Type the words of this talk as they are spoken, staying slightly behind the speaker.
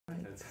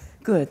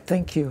Good,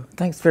 thank you.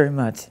 Thanks very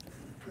much.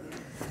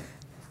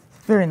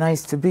 Very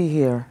nice to be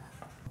here.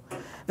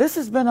 This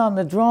has been on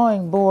the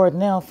drawing board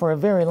now for a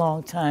very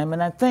long time,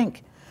 and I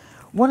think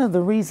one of the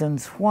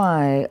reasons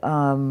why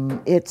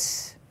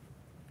it's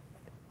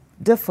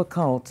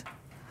difficult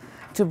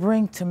to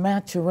bring to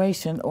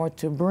maturation or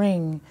to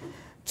bring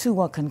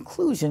to a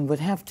conclusion would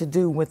have to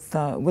do with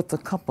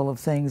a couple of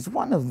things.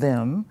 One of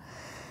them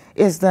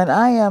is that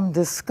I am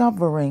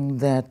discovering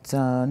that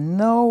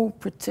no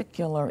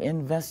particular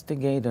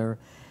investigator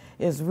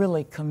is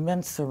really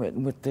commensurate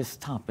with this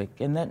topic,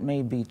 and that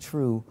may be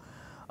true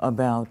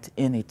about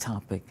any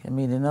topic. I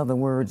mean, in other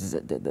words,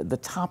 the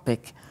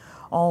topic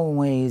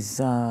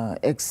always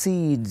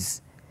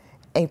exceeds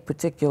a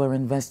particular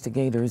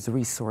investigator's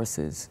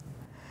resources.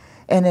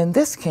 And in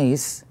this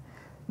case,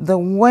 the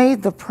way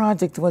the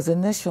project was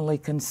initially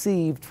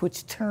conceived,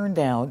 which turned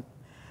out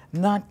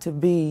not to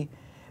be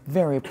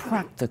very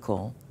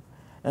practical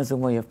as a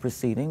way of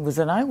proceeding, was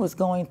that I was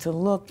going to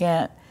look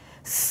at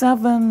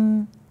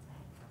 7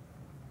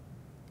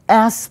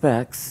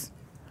 aspects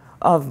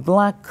of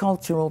Black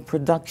cultural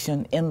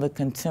production in the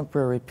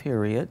contemporary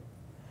period.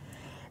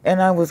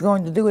 And I was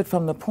going to do it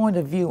from the point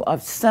of view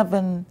of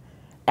 7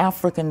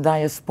 African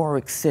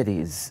diasporic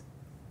cities.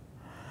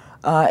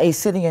 A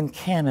city in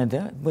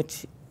Canada,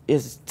 which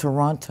is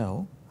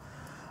Toronto,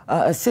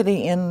 a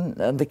city in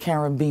the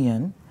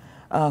Caribbean,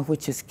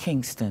 which is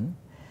Kingston,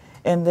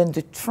 and then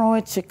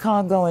Detroit,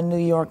 Chicago, and New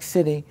York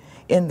City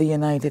in the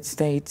United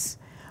States,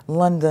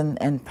 London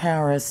and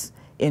Paris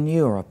in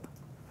Europe.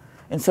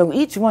 And so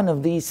each one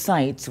of these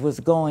sites was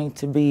going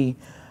to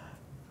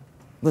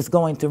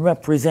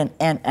represent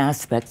an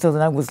aspect, so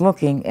that I was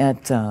looking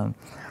at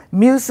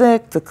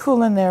music, the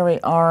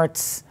culinary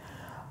arts,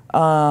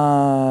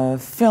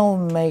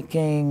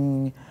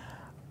 filmmaking,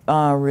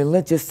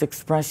 religious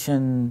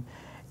expression,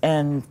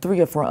 and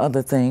 3 or 4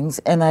 other things.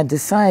 And I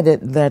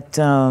decided that,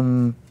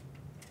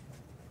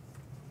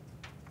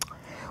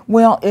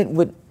 well, it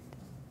would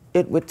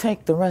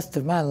take the rest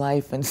of my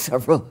life and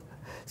several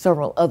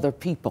other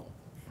people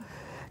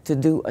to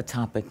do a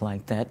topic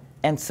like that.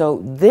 And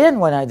so then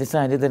what I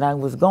decided that I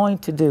was going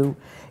to do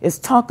is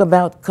talk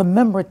about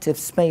commemorative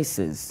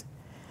spaces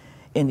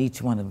in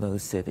each one of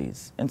those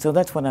cities. And so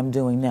that's what I'm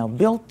doing now.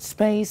 Built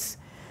space,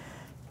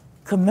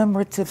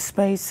 commemorative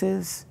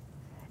spaces,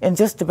 and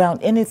just about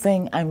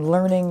anything I'm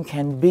learning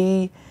can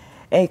be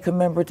a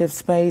commemorative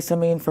space. I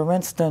mean, for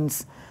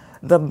instance,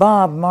 the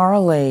Bob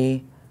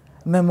Marley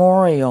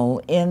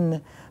Memorial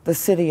in the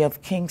city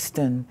of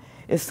Kingston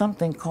is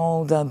something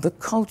called the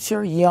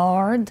Culture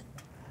Yard,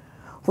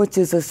 which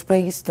is a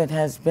space that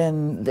has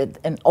been,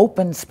 an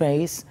open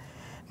space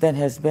that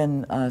has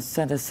been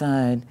set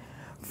aside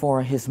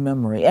for his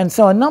memory. And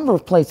so a number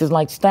of places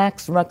like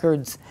Stax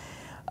Records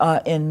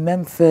in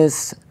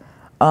Memphis,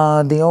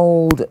 the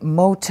old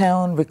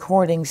Motown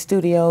recording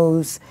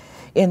studios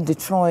in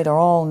Detroit are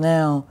all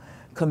now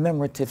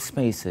commemorative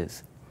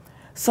spaces.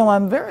 So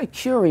I'm very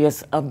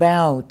curious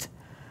about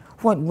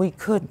what we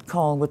could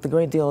call, with a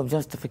great deal of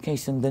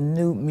justification, the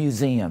new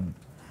museum.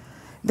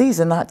 These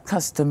are not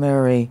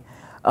customary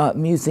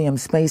museum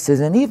spaces,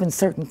 and even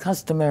certain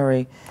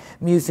customary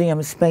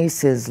museum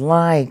spaces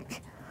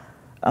like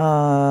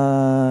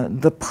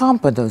the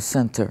Pompidou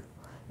Center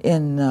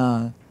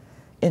in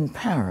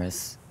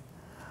Paris,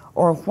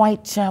 or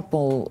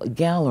Whitechapel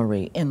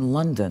Gallery in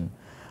London,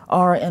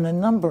 are in a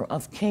number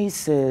of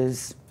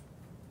cases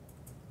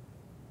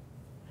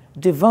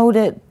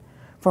devoted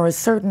for a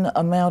certain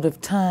amount of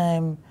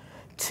time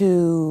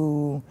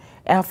to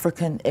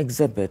African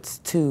exhibits,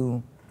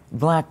 to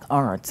Black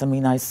arts. I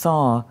mean, I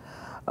saw,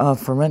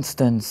 for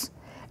instance,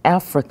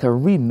 Africa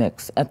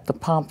Remix at the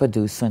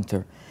Pompidou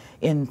Center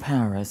in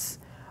Paris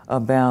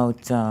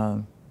about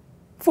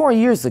 4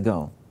 years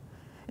ago.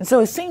 And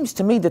so it seems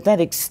to me that that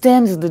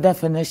extends the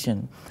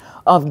definition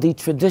of the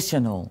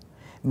traditional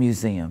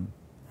museum.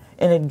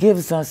 And it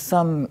gives us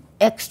some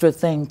extra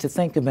thing to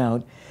think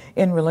about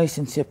in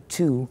relationship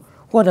to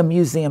what a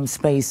museum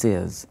space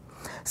is.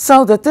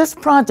 So that this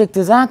project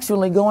is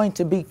actually going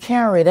to be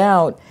carried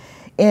out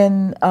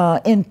in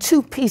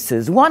 2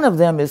 pieces. One of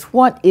them is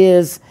what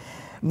is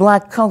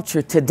Black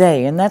culture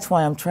today, and that's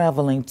why I'm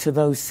traveling to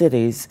those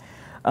cities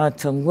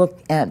to look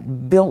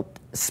at built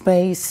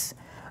space,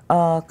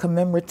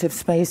 commemorative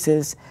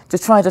spaces, to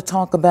try to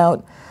talk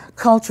about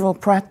cultural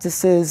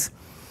practices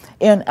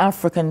in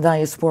African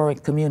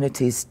diasporic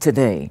communities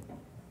today.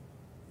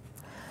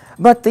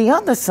 But the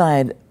other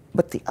side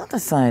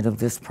of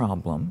this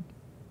problem,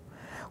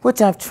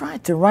 which I've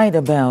tried to write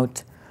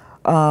about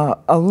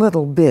a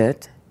little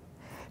bit,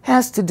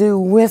 has to do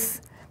with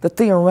the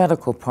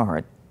theoretical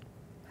part,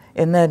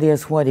 and that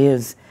is what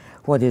is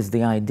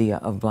the idea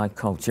of Black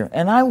culture.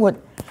 And I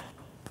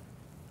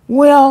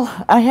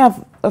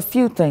have a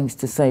few things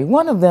to say.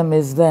 One of them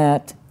is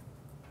that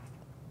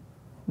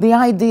the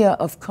idea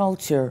of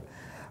culture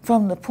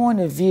from the point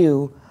of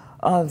view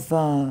of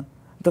the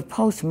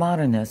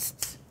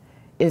postmodernists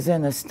is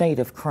in a state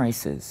of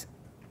crisis.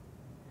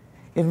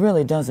 It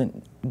really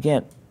doesn't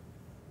get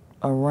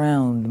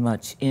around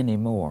much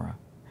anymore.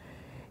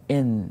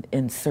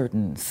 in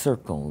certain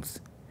circles.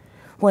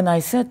 When I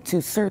said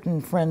to certain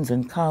friends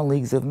and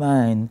colleagues of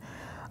mine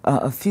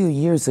a few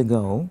years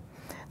ago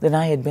that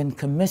I had been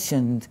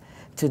commissioned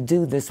to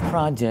do this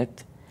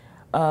project,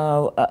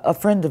 a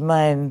friend of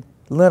mine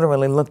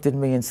literally looked at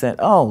me and said,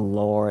 "Oh,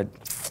 Lord,"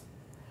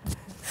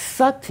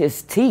 sucked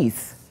his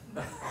teeth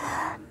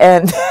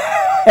and,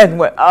 and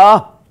went,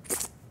 "Oh,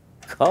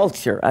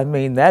 culture." I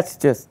mean, that's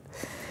just,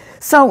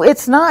 so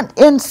it's not,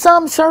 in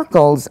some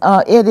circles,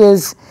 it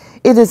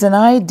is an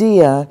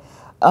idea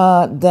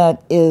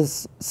that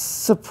is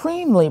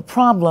supremely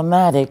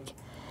problematic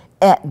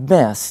at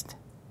best.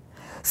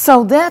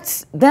 So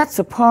that's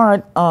a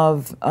part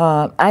of,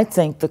 I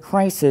think, the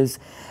crisis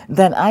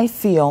that I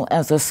feel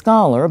as a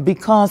scholar,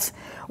 because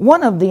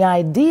one of the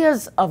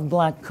ideas of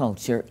black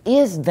culture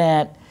is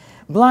that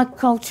black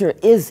culture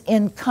is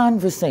in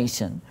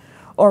conversation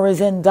or is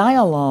in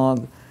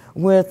dialogue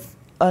with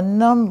a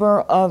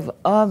number of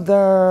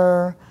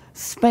other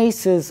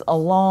spaces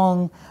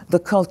along the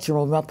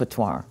cultural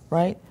repertoire,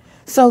 right?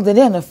 So that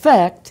in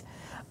effect,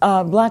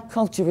 black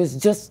culture is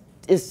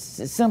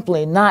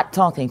simply not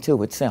talking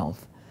to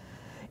itself.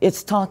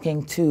 It's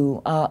talking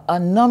to a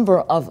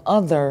number of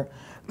other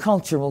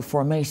cultural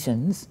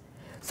formations.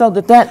 So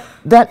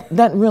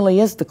that really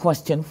is the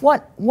question.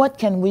 What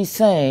can we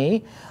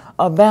say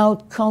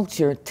about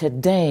culture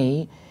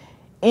today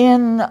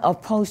in a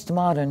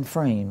postmodern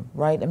frame,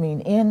 right? I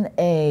mean, in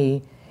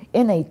a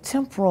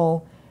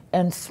temporal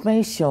and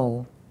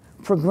spatial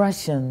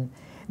progression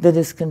that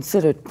is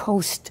considered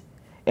post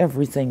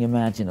everything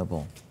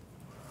imaginable.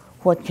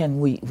 What can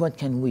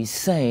we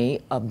say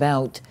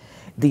about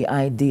the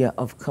idea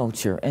of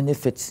culture? And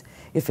if it's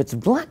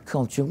black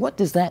culture, what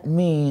does that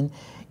mean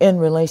in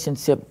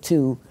relationship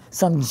to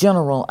some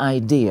general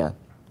idea?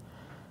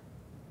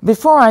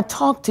 Before I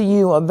talk to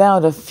you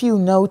about a few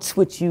notes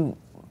which you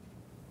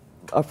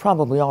are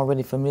probably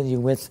already familiar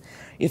with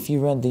if you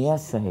read the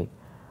essay,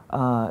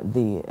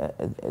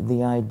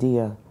 the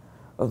idea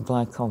of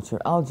black culture,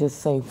 I'll just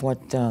say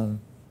what the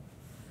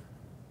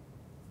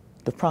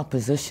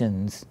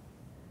propositions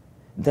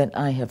that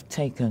I have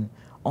taken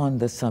on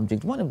the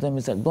subject. One of them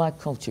is that black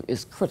culture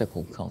is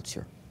critical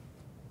culture.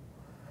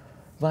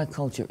 Black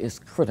culture is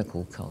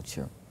critical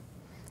culture.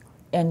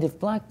 And if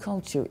black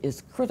culture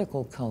is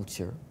critical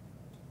culture,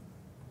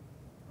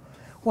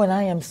 what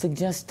I am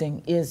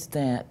suggesting is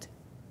that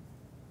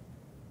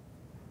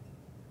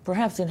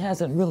perhaps it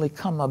hasn't really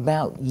come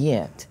about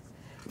yet.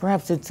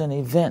 Perhaps it's an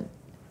event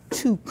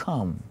to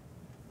come.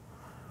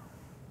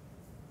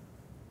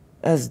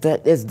 As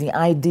the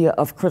idea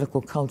of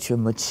critical culture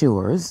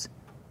matures.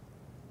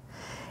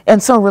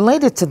 And so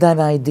related to that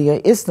idea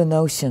is the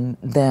notion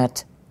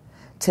that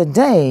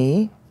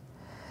today,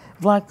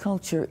 black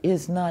culture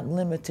is not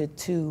limited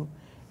to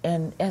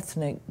an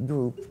ethnic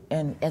group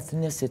and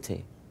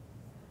ethnicity.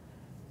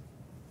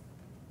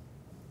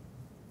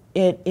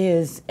 It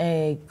is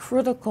a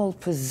critical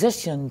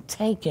position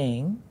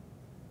taking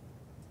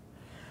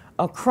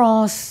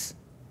across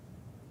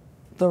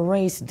the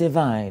race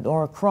divide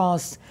or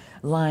across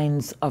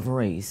lines of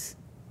race.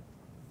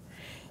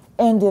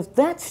 And if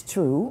that's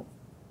true,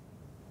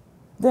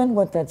 then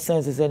what that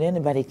says is that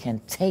anybody can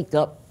take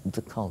up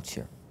the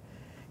culture,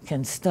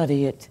 can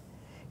study it,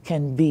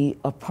 can be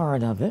a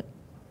part of it.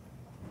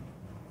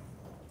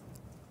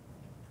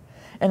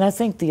 And I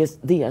think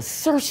the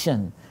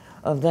assertion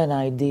of that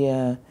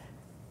idea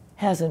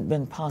hasn't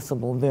been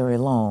possible very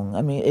long.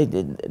 I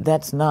mean,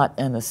 that's not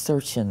an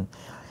assertion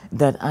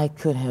that I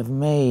could have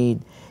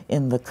made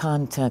in the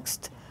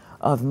context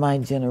of my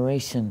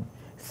generation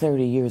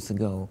 30 years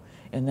ago,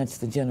 and that's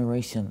the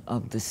generation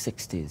of the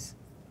 60s.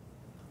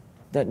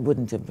 That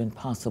wouldn't have been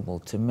possible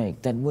to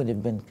make. That would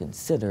have been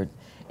considered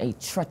a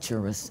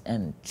treacherous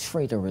and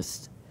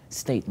traitorous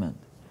statement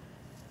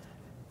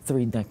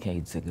 3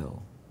 decades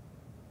ago.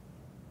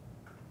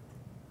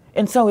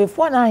 And so if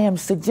what I am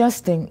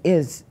suggesting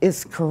is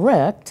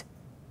correct,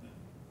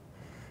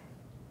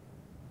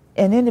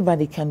 and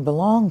anybody can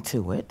belong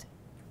to it,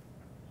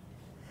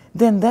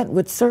 then that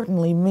would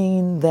certainly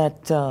mean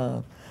that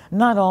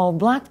not all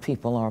black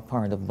people are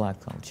part of black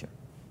culture,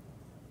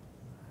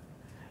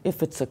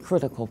 if it's a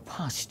critical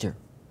posture.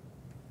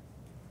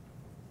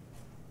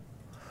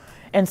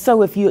 And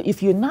so if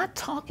you're not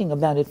talking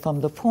about it from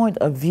the point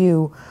of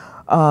view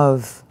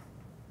of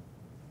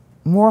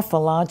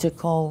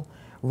morphological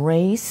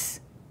race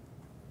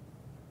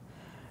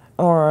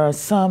or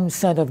some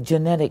set of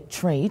genetic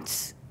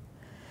traits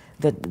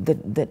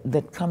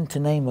that come to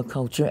name a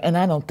culture, and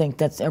I don't think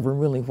that's ever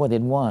really what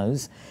it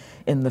was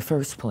in the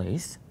first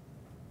place.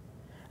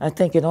 I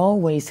think it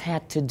always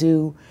had to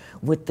do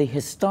with the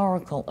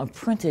historical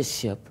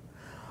apprenticeship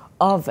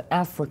of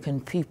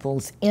African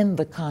peoples in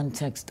the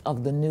context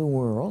of the New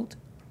World,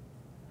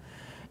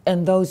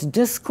 and those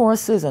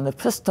discourses and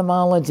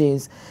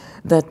epistemologies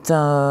that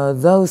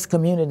those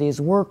communities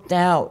worked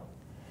out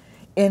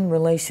in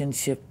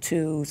relationship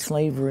to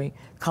slavery,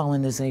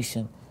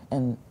 colonization,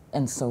 and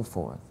so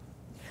forth.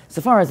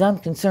 So far as I'm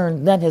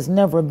concerned, that has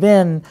never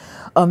been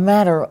a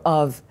matter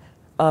of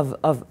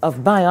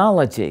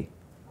biology.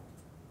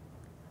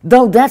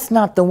 Though that's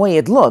not the way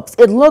it looks.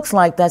 It looks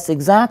like that's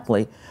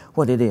exactly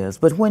what it is.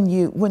 But when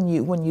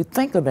you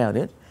think about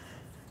it,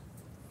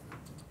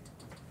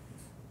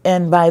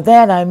 and by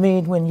that I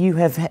mean when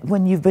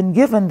you've been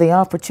given the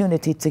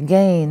opportunity to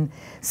gain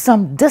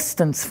some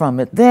distance from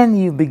it, then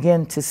you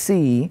begin to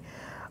see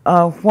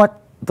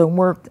what the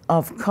work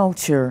of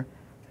culture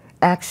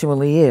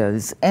actually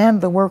is.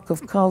 And the work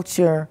of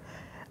culture,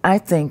 I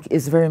think,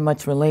 is very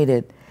much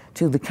related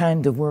to the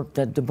kind of work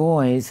that Du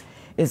Bois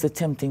is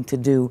attempting to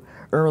do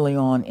early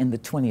on in the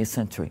 20th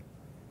century.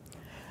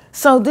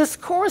 So this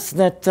course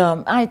that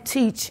I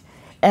teach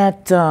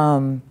at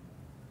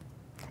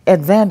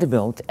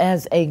Vanderbilt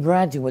as a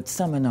graduate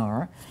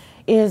seminar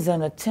is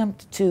an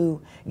attempt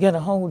to get a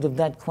hold of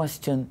that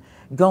question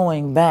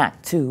going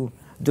back to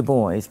Du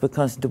Bois,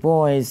 because Du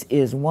Bois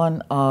is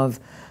one of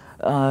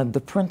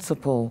the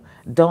principal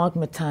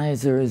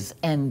dogmatizers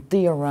and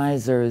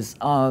theorizers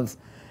of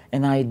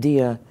an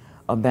idea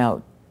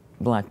about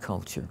black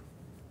culture.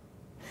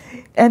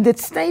 And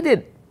it's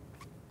stated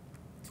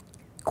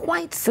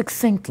quite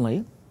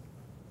succinctly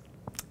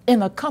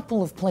in a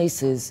couple of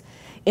places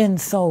in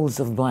Souls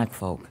of Black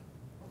Folk.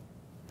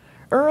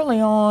 Early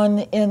on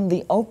in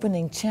the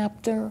opening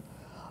chapter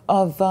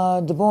of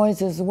Du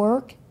Bois's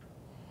work,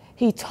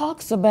 he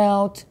talks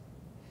about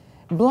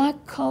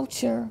black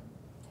culture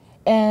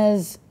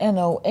as an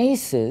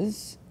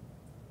oasis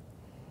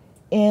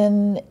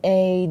in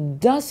a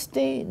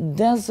dusty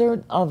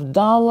desert of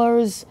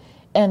dollars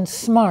and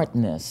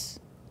smartness.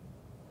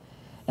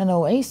 An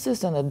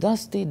oasis in a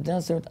dusty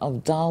desert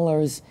of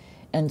dollars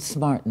and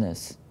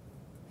smartness.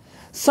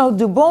 So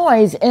Du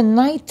Bois in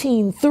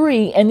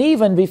 1903, and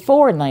even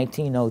before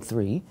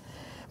 1903,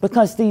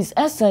 because these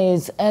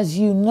essays, as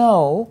you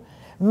know,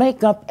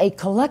 make up a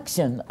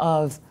collection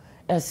of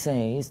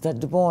essays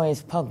that Du Bois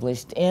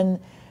published in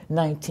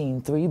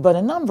 1903, but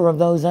a number of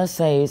those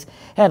essays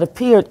had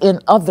appeared in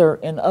other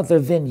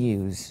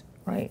venues,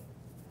 right?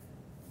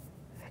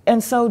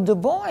 And so Du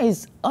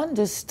Bois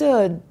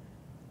understood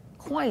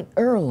quite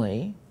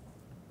early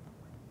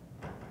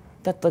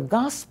that the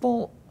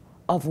gospel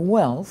of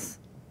wealth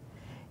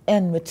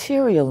and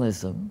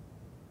materialism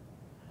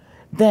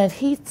that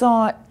he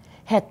thought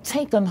had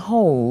taken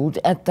hold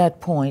at that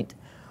point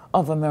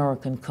of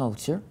American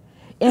culture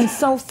in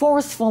so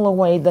forceful a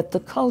way that the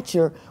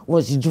culture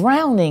was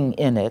drowning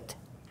in it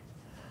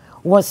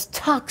was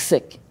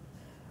toxic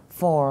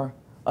for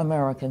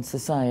American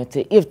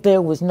society if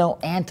there was no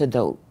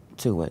antidote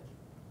to it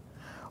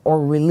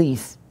or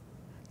relief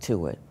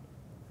to it.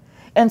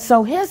 And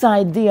so his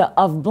idea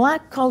of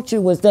black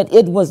culture was that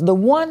it was the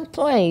one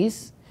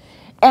place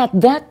at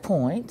that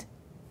point,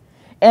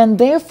 and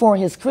therefore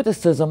his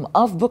criticism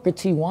of Booker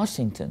T.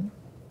 Washington,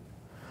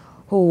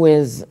 who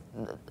is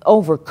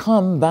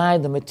overcome by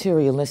the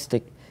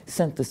materialistic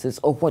synthesis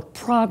of what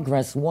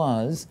progress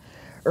was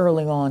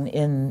early on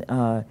in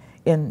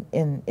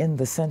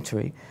the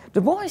century.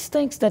 Du Bois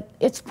thinks that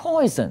it's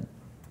poison.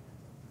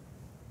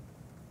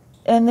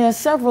 And there are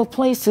several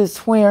places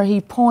where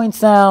he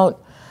points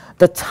out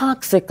the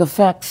toxic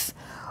effects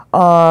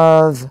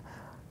of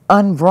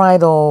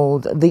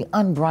the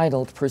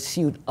unbridled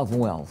pursuit of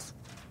wealth.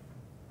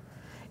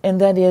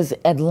 And that is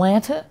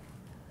Atlanta,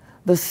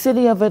 the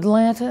city of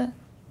Atlanta,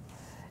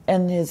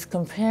 and is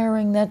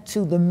comparing that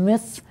to the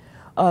myth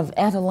of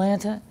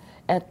Atalanta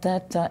at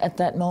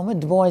that moment.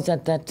 Du Bois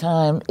at that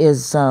time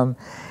is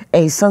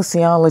a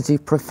sociology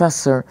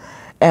professor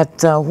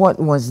at what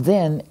was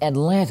then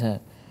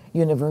Atlanta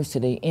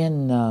University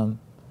in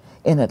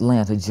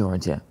Atlanta,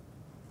 Georgia.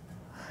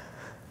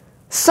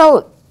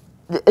 So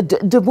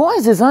Du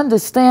Bois's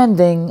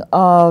understanding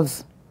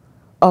of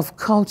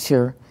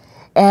culture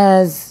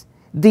as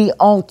the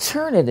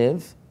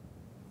alternative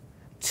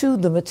to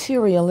the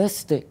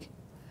materialistic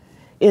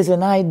is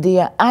an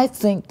idea, I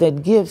think,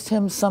 that gives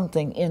him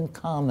something in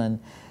common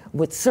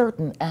with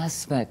certain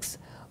aspects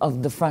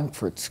of the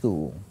Frankfurt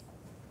School.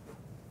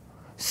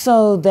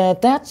 So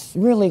that's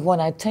really what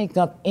I take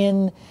up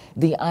in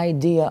the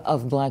idea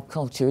of black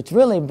culture. It's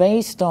really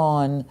based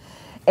on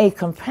a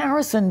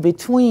comparison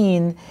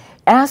between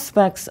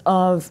aspects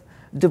of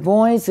Du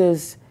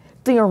Bois's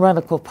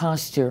theoretical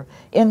posture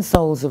in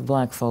Souls of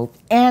Black Folk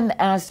and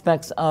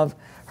aspects of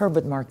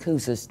Herbert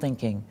Marcuse's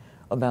thinking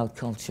about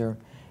culture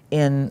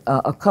in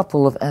a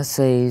couple of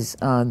essays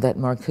that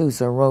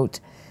Marcuse wrote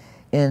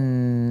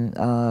in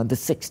the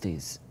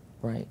 60s,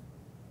 right?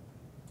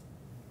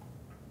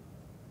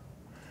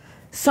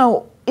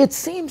 So it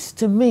seems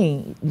to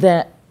me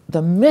that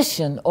the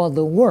mission or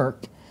the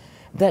work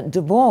that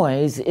Du Bois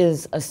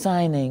is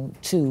assigning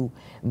to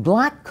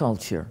black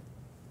culture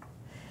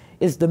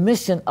is the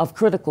mission of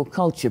critical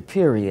culture,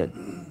 period,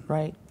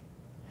 right?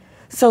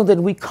 So that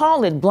we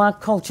call it black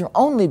culture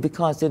only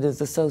because it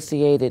is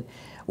associated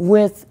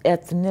with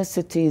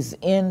ethnicities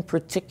in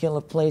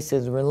particular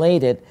places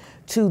related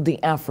to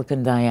the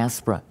African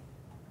diaspora.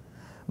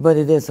 But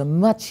it is a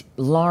much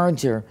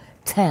larger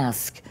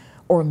task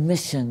or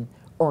mission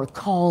or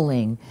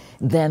calling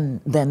than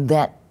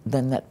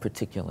that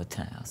particular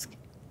task.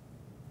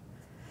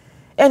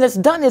 And it's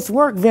done its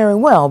work very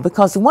well,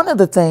 because one of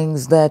the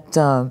things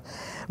that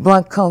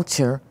black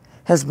culture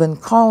has been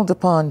called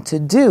upon to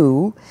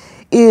do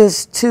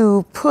is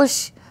to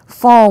push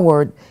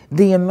forward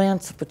the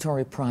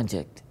emancipatory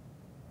project,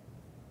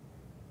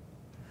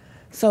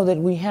 so that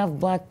we have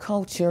black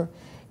culture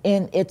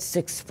in its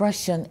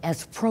expression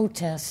as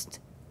protest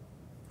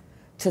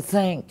to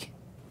thank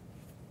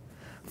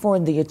for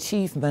the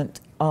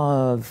achievement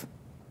of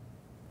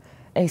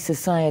a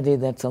society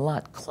that's a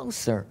lot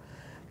closer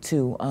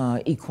to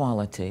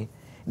equality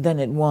than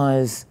it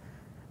was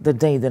the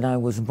day that I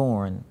was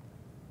born.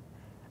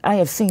 I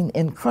have seen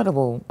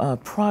incredible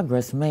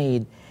progress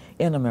made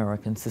in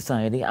American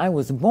society. I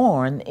was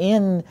born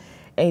in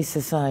a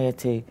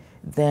society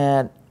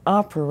that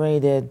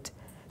operated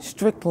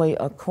strictly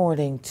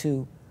according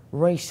to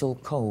racial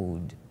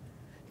code,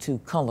 to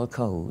color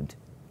code.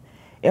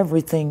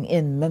 Everything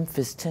in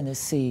Memphis,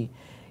 Tennessee,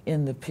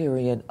 in the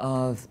period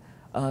of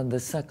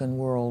the Second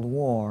World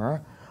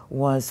War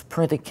was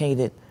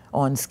predicated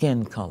on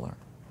skin color.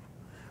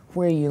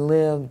 Where you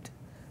lived,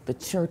 the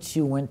church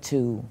you went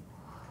to,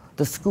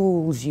 the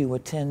schools you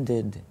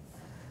attended,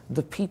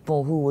 the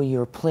people who were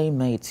your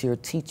playmates, your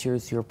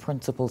teachers, your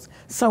principals.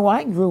 So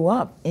I grew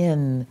up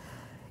in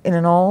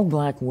an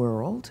all-black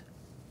world.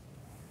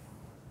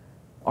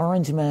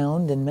 Orange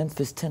Mound in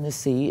Memphis,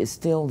 Tennessee is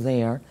still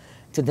there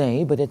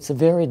today, but it's a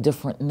very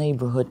different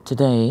neighborhood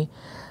today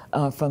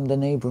from the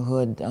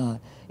neighborhood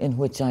in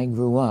which I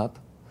grew up.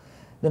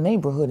 The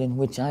neighborhood in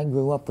which I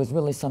grew up was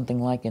really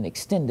something like an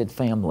extended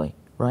family,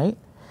 right?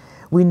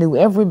 We knew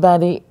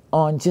everybody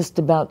on just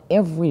about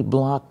every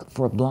block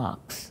for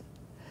blocks.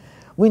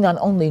 We not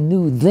only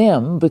knew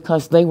them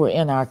because they were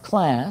in our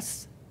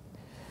class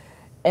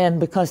and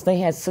because they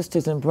had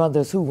sisters and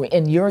brothers who were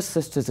in your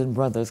sisters and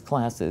brothers'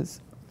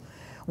 classes,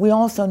 we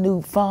also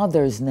knew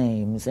fathers'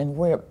 names and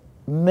where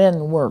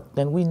men worked,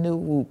 and we knew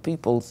who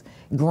people's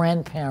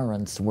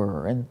grandparents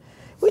were, and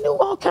we knew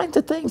all kinds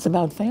of things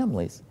about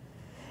families.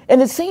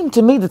 And it seemed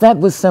to me that that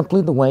was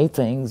simply the way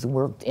things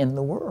worked in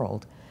the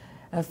world.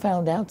 I've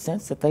found out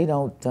since that they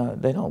don't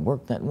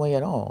work that way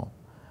at all.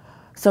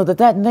 So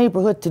that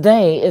neighborhood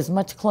today is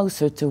much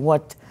closer to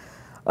what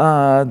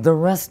the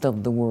rest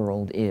of the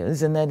world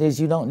is, and that is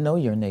you don't know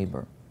your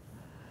neighbor.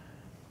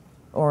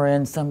 Or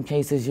in some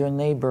cases, your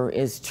neighbor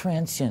is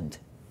transient.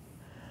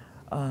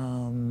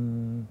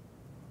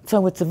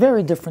 So it's a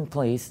very different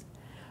place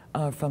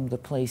from the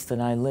place that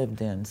I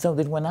lived in. So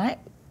that when I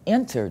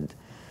entered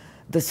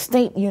the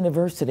state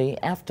university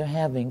after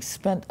having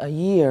spent a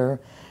year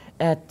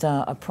at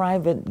a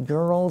private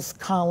girls'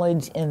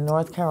 college in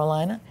North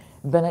Carolina,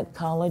 Bennett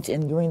College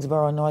in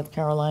Greensboro, North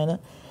Carolina,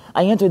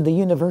 I entered the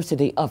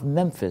University of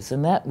Memphis,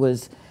 and that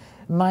was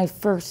my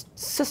first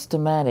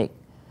systematic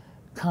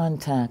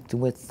contact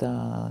with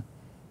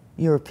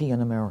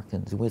European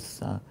Americans,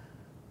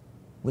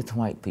 with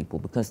white people,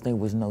 because there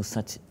was no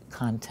such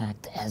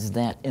contact as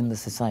that in the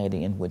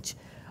society in which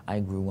I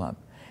grew up.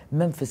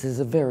 Memphis is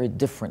a very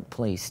different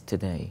place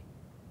today.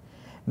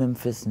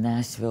 Memphis,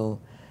 Nashville,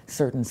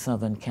 certain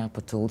southern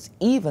capitals,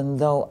 even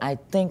though I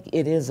think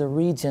it is a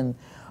region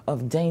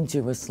of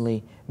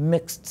dangerously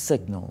mixed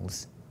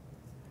signals,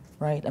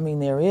 right? I mean,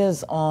 there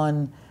is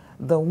on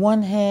the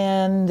one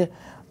hand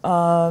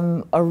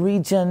a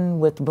region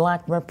with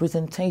black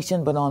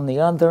representation, but on the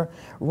other,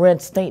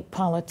 red state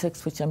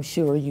politics, which I'm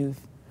sure you've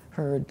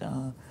heard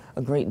a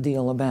great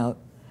deal about,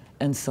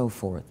 and so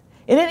forth.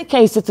 In any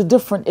case, it's a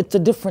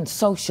different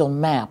social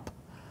map.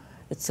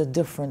 It's a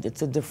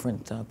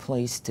different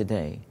place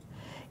today.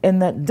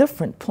 And that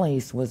different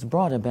place was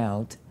brought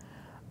about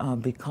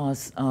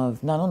because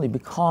of, not only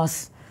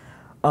because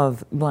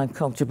of black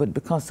culture, but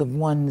because of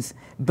one's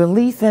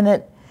belief in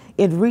it.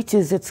 It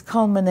reaches its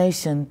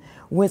culmination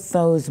with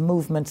those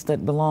movements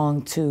that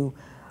belong to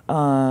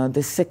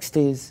the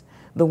 60s,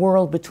 the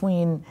world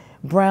between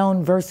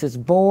Brown versus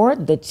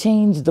Board that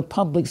changed the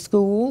public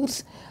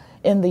schools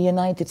in the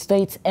United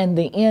States, and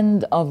the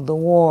end of the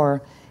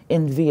war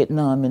in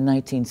Vietnam in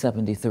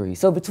 1973.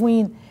 So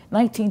between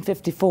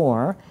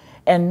 1954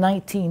 and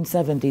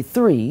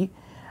 1973,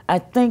 I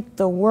think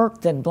the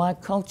work that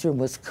black culture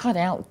was cut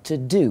out to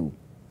do,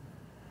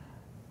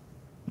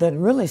 that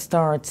really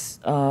starts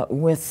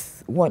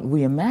with what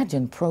we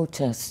imagine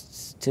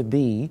protests to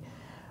be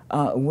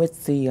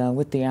with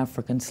the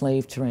African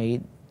slave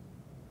trade,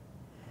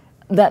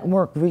 that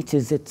work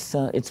reaches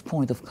its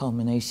point of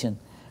culmination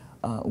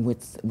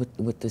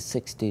with the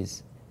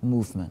 60s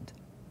movement.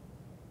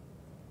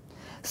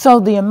 So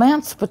the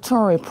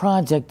emancipatory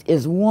project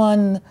is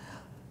one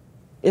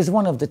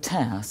of the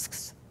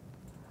tasks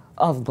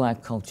of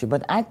black culture,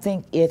 but I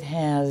think it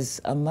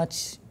has a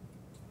much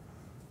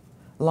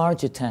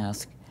larger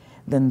task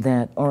than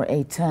that, or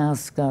a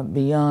task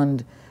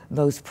beyond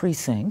those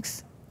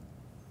precincts.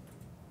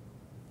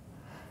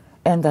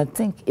 And I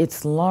think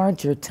its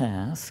larger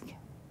task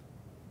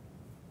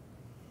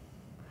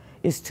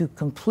is to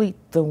complete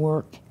the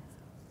work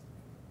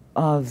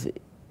of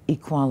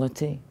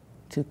equality,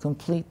 to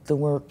complete the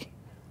work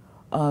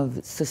of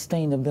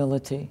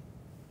sustainability,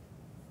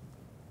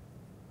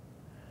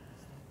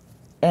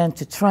 and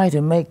to try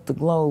to make the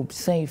globe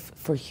safe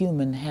for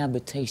human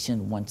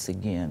habitation once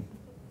again.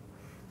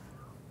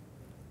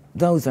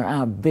 Those are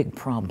our big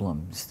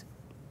problems.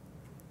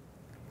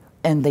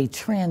 And they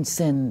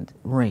transcend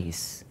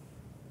race.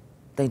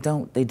 They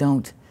don't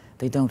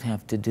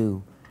have to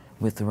do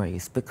with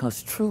race,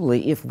 because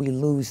truly, if we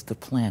lose the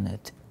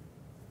planet,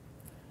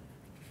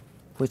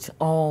 which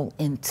all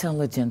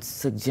intelligence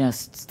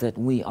suggests that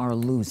we are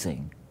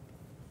losing,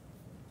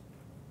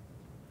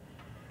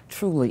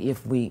 truly,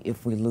 if we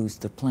lose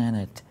the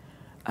planet,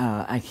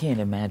 I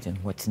can't imagine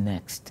what's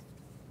next.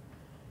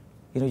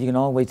 You know, you can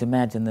always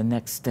imagine the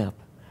next step.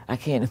 I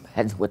can't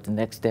imagine what the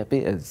next step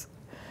is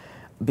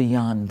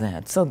beyond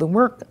that. So the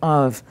work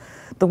of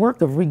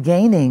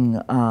regaining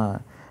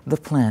the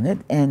planet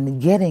and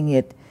getting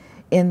it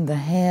in the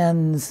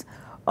hands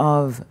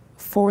of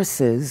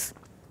forces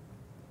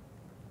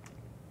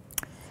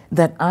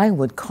that I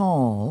would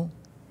call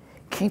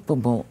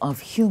capable of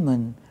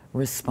human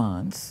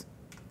response,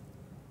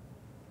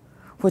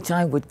 which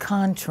I would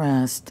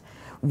contrast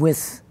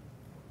with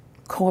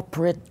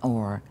corporate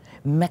or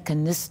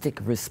mechanistic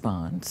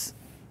response.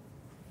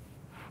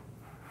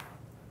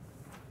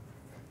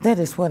 That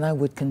is what I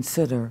would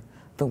consider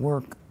the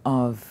work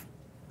of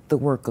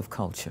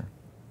culture.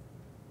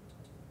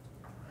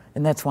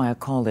 And that's why I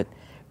call it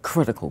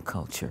critical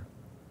culture.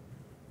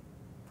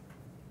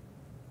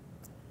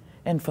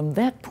 And from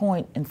that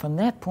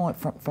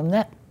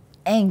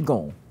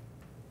angle,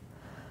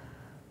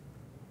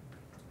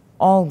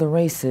 all the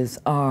races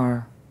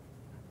are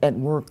at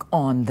work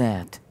on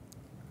that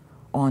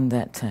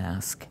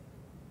task.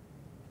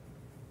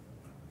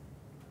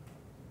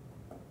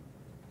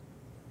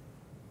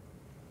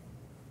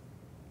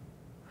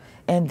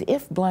 And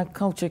if Black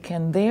culture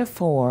can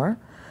therefore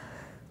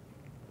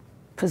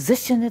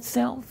position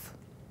itself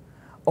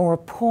or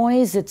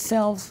poise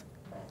itself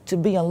to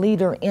be a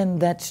leader in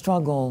that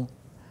struggle,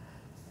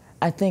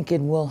 I think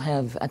it will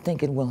have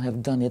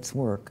done its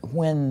work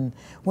when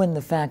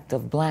the fact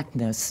of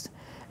Blackness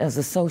as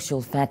a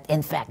social fact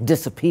in fact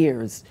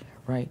disappears,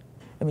 right?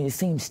 I mean, it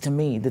seems to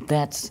me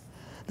that's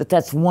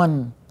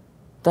one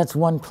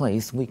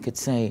place we could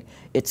say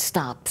it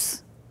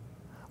stops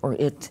or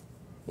it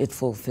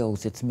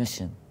fulfills its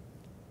mission.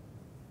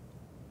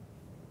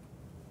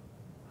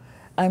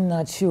 I'm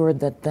not sure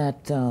that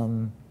that's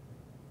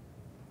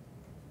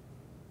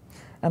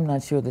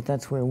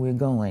where we're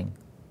going.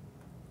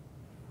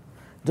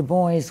 Du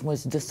Bois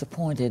was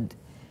disappointed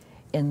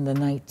in the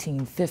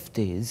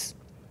 1950s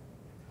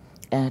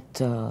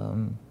at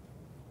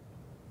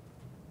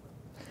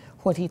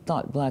what he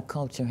thought Black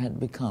culture had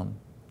become,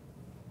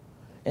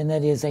 and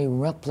that is a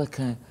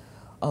replica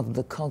of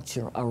the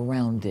culture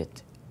around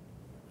it.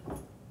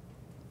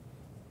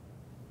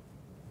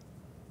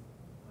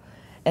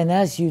 And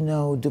as you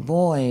know, Du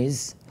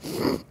Bois,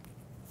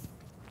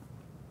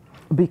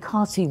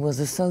 because he was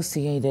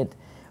associated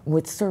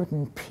with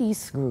certain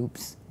peace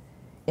groups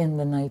in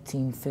the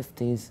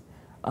 1950s,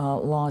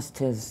 lost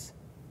his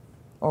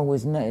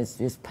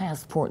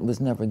passport was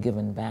never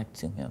given back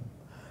to him.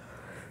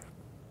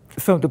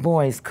 So Du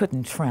Bois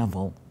couldn't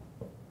travel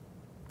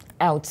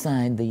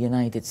outside the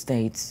United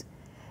States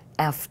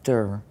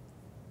after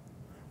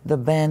the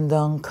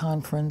Bandung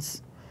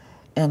Conference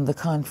and the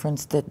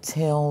conference that's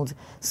held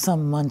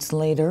some months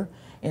later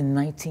in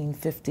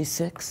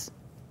 1956,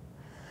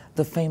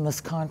 the famous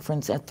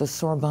conference at the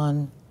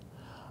Sorbonne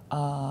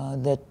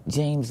that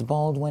James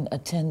Baldwin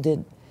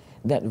attended,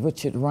 that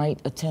Richard Wright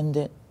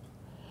attended,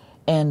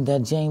 and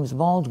that James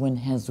Baldwin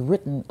has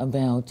written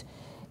about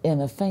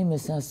in a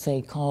famous essay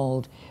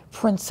called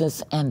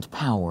Princess and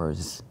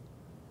Powers.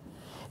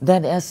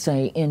 That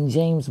essay in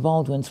James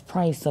Baldwin's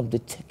Price of the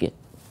Ticket,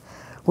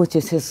 which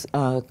is his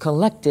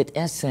collected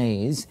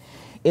essays,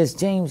 is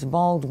James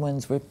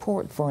Baldwin's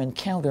report for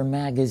Encounter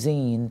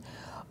magazine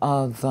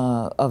of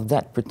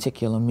that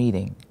particular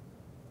meeting.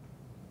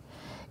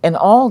 And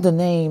all the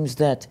names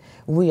that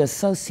we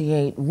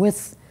associate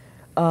with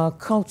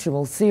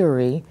cultural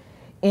theory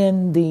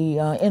in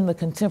the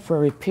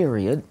contemporary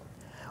period,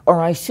 or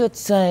I should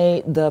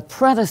say the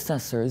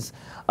predecessors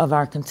of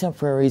our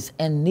contemporaries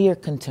and near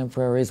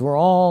contemporaries, were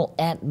all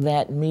at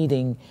that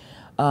meeting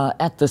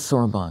at the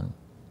Sorbonne.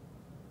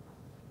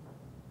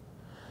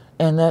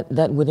 And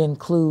that would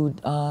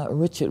include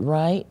Richard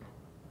Wright,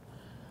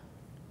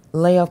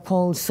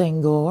 Leopold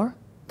Senghor,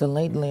 the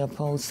late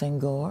Leopold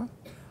Senghor,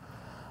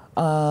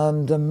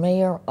 the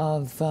mayor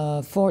of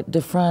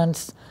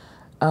Fort-de-France,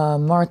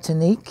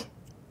 Martinique,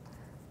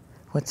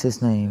 what's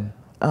his name?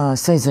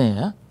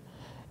 Césaire,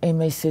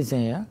 Aimé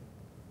Césaire,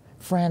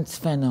 Frantz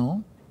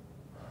Fanon.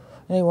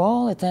 They were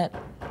all at that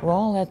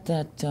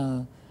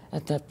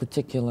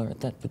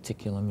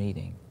particular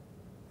meeting.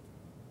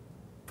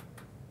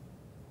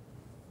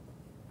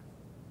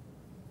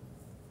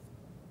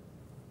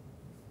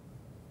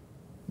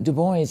 Du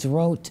Bois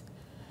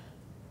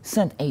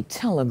sent a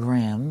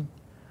telegram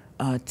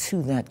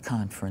to that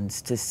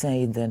conference to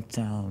say that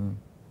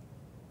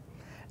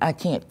I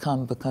can't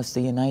come because the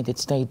United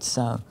States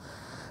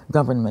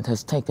government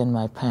has taken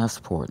my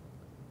passport.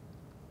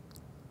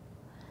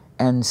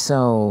 And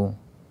so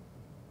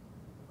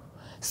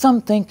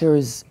some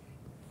thinkers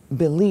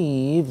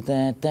believe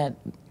that that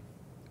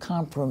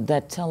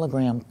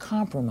telegram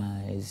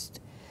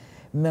compromised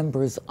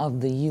members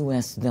of the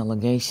U.S.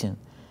 delegation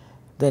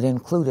that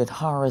included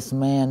Horace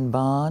Mann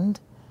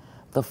Bond,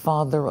 the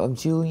father of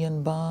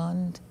Julian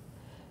Bond,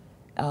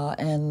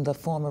 and the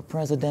former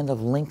president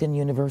of Lincoln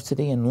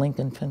University in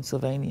Lincoln,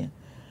 Pennsylvania.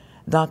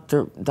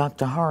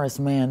 Dr. Horace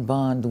Mann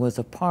Bond was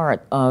a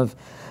part of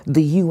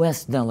the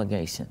U.S.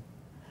 delegation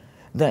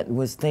that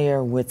was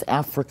there with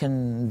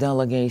African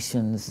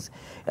delegations,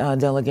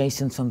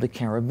 delegations from the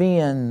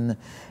Caribbean,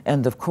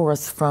 and of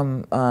course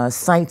from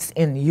sites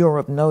in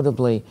Europe,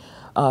 notably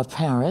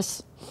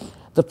Paris.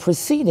 The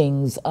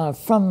proceedings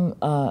from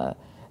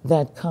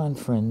that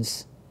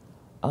conference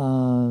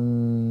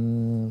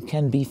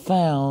can be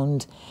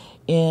found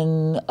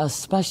in a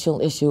special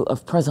issue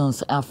of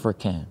Présence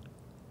Africaine.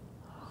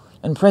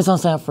 And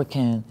Présence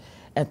Africaine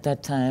at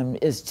that time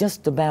is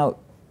just about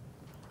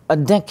a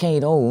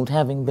decade old,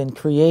 having been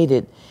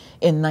created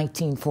in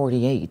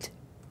 1948.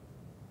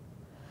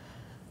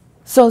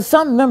 So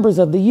some members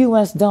of the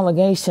U.S.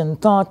 delegation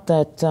thought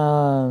that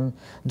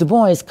Du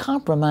Bois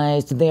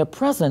compromised their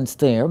presence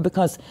there,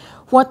 because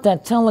what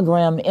that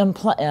telegram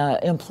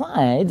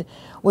implied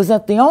was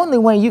that the only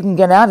way you can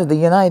get out of the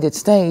United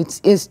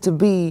States is to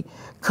be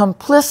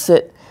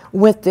complicit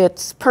with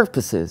its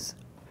purposes,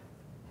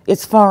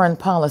 its foreign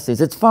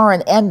policies, its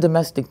foreign and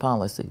domestic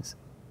policies.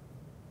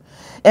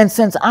 And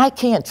since I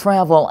can't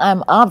travel,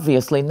 I'm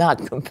obviously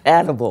not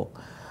compatible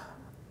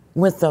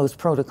with those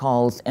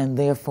protocols, and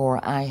therefore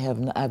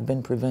I've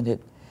been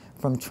prevented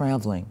from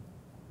traveling.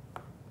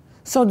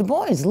 So Du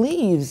Bois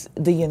leaves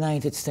the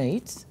United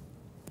States,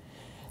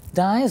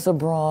 dies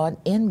abroad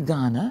in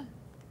Ghana,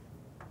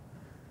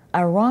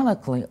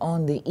 ironically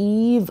on the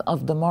eve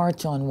of the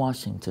March on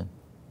Washington.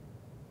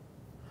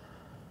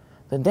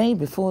 The day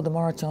before the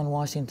March on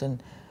Washington,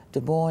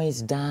 Du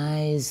Bois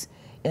dies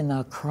in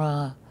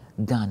Accra,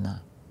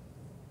 Ghana.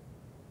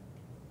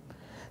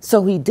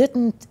 So he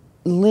didn't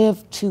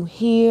live to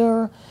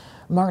hear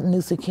Martin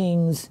Luther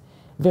King's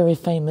very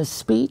famous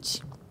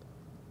speech.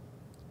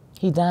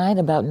 He died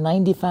about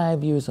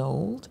 95 years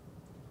old.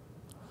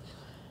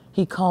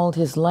 He called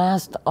his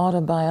last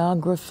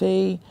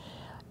autobiography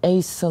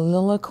a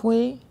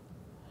soliloquy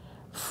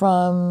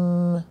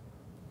from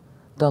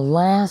the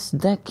last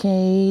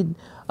decade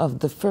of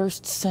the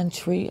first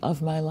century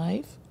of my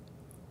life.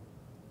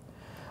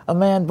 A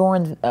man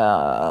born,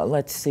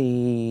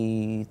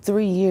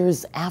 3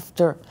 years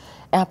after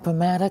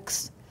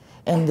Appomattox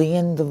and the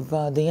end of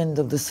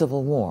the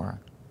Civil War.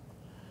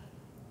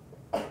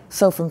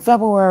 So from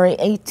February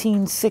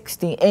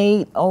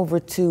 1868 over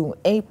to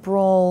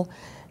April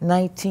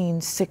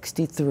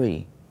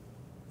 1963,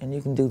 and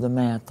you can do the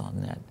math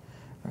on that,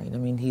 right? I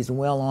mean, he's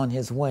well on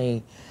his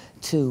way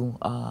to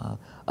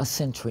a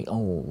century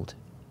old.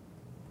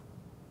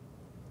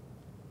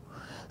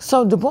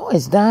 So Du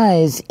Bois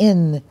dies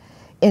in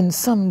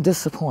some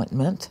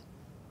disappointment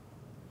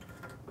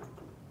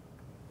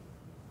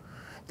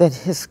that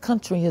his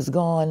country has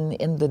gone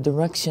in the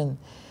direction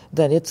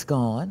that it's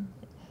gone.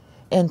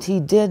 And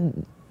he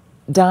did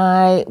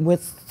die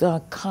with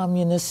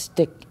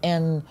communistic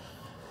and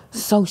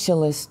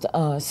socialist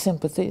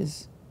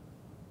sympathies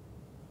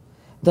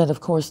that, of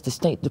course, the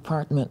State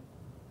Department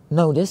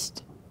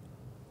noticed.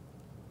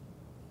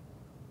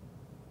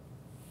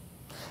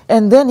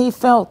 And then he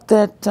felt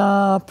that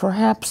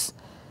perhaps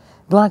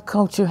Black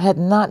culture had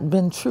not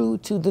been true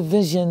to the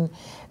vision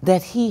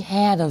that he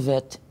had of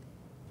it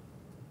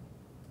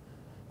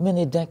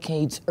many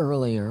decades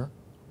earlier,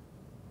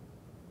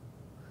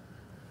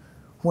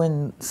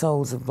 when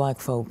Souls of Black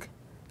Folk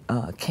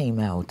came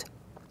out.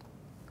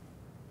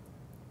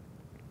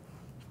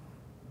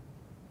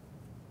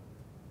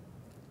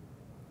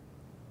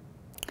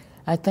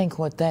 I think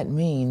what that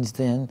means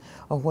then,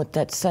 or what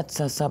that sets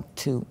us up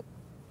to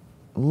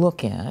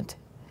look at,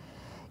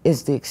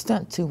 is the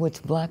extent to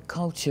which Black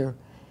culture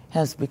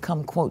has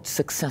become, quote,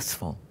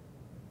 successful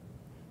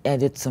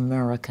at its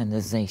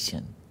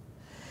Americanization.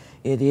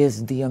 It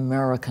is the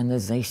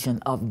Americanization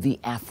of the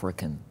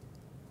African,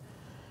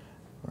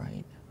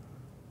 right?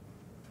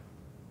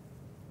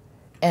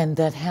 And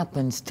that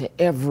happens to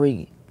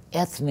every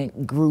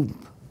ethnic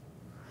group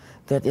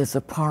that is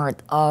a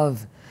part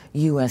of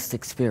U.S.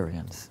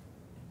 experience,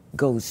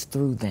 goes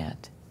through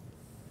that.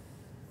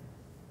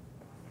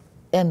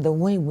 And the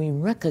way we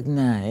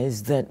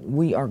recognize that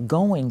we are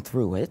going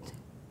through it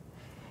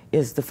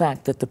is the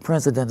fact that the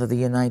President of the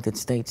United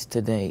States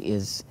today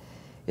is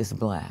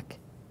Black.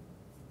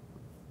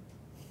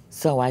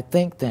 So I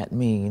think that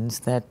means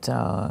that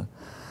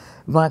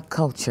Black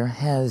culture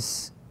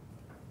has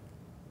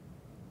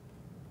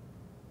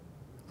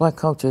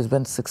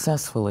been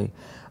successfully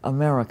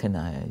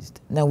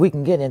Americanized. Now we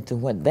can get into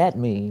what that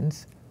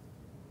means,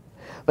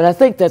 but I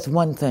think that's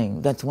one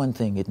thing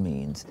it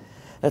means,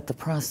 that the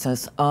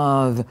process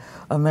of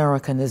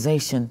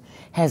Americanization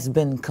has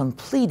been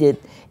completed,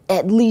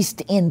 at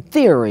least in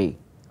theory.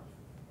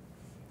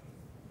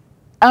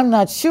 I'm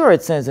not sure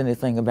it says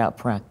anything about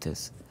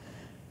practice.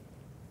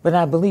 but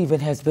I believe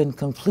it has been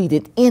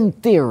completed in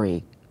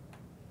theory.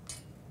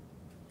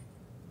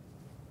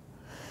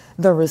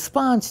 The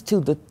response to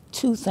the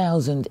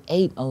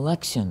 2008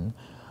 election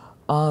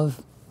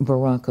of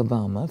Barack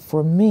Obama,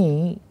 for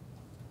me,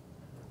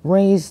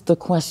 raised the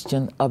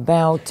question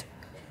about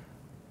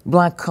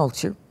black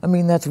culture. I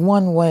mean, that's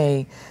one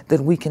way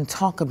that we can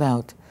talk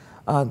about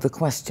the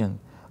question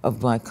of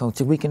black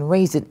culture. We can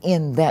raise it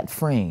in that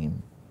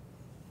frame.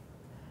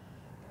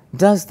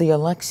 Does the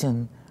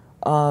election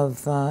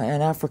of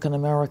an African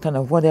American,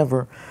 or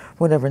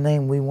whatever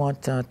name we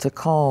want to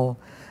call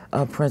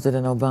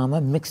President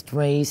Obama, mixed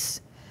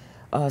race,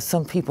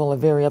 some people are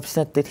very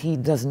upset that he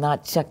does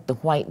not check the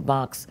white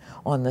box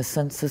on the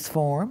census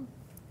form.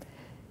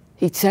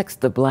 He checks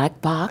the black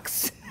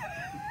box.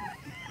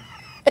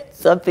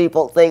 Some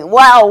people think,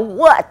 wow,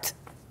 what?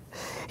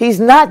 He's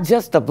not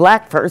just a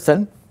black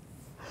person.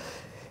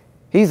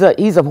 He's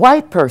a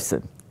white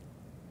person.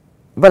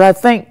 But I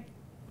think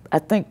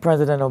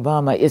President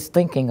Obama is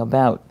thinking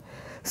about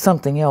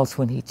something else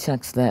when he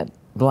checks that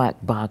black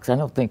box. I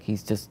don't think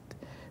he's just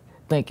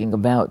thinking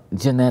about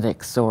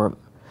genetics or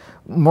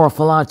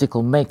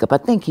morphological makeup. I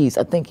think he's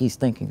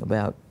thinking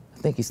about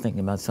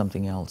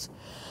something else.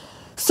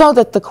 So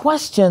that the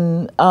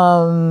question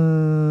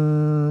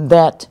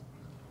that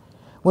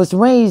was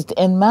raised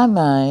in my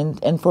mind,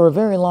 and for a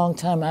very long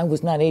time I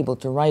was not able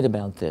to write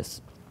about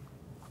this.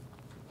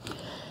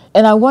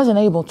 And I wasn't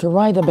able to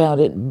write about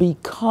it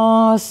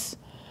because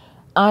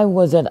I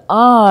was at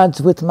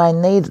odds with my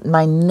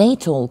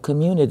natal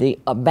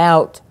community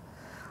about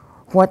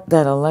what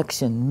that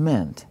election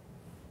meant.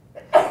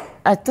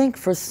 I think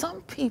for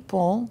some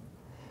people,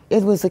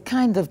 it was a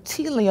kind of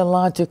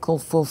teleological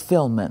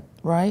fulfillment,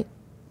 right?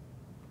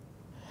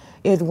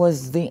 It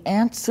was the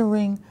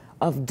answering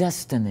of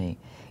destiny.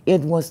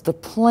 It was the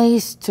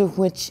place to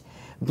which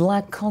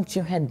black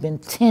culture had been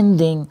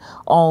tending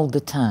all the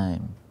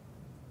time.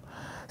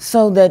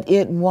 So that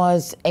it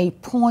was the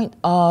point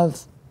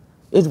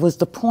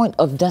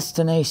of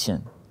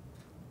destination.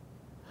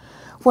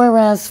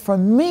 Whereas for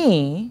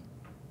me,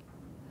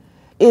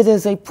 it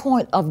is a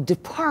point of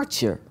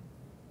departure.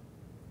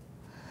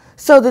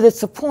 So that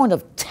it's a point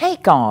of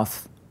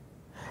takeoff,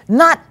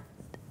 not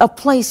a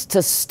place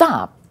to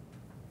stop.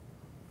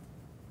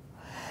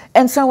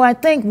 And so I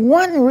think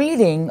one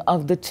reading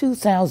of the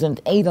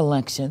 2008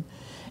 election,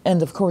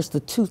 and of course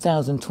the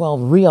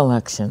 2012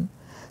 re-election,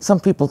 some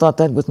people thought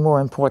that was more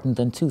important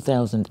than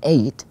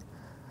 2008.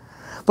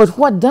 But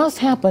what does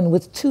happen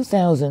with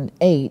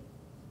 2008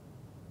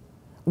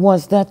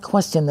 was that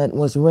question that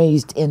was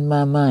raised in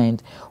my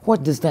mind.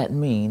 What does that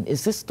mean?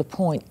 Is this the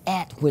point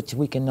at which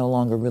we can no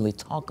longer really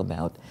talk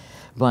about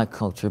black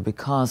culture,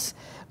 because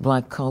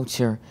black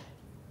culture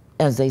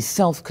as a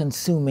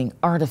self-consuming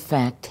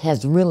artifact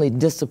has really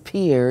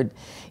disappeared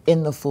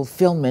in the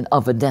fulfillment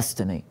of a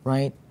destiny,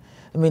 right?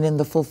 I mean, in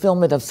the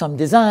fulfillment of some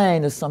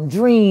design or some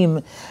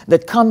dream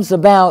that comes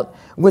about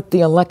with the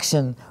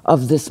election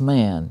of this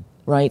man,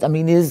 right? I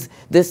mean,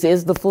 this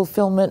is the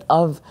fulfillment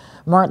of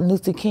Martin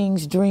Luther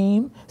King's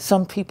dream,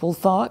 some people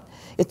thought.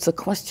 It's a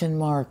question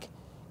mark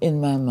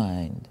in my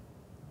mind.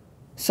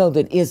 So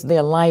that is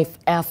there life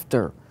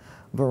after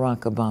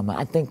Barack Obama?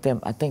 I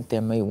think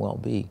there may well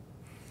be.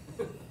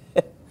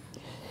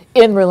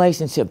 In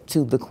relationship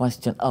to the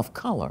question of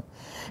color,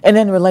 and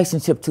in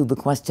relationship to the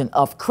question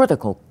of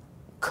critical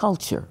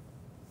culture.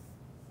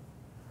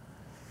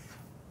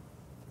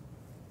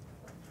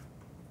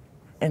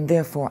 And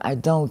therefore, I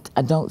don't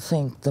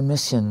think the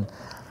mission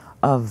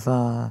of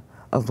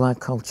black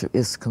culture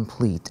is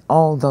complete.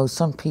 Although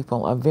some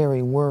people are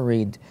very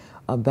worried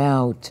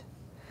about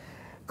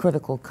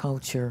critical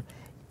culture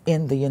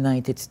in the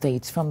United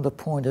States from the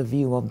point of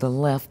view of the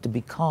left,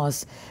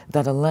 because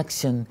that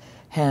election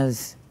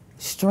has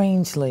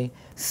strangely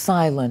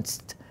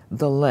silenced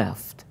the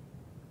left,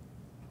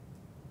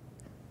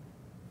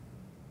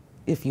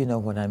 if you know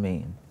what I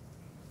mean.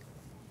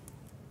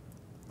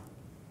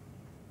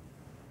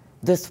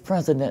 This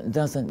president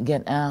doesn't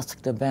get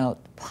asked about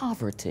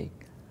poverty,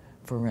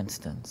 for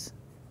instance,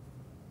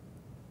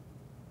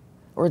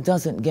 or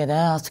doesn't get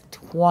asked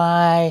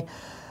why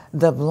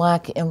the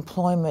black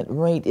employment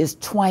rate is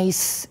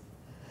twice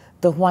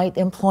the white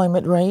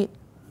employment rate.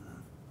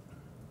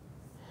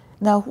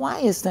 Now, why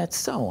is that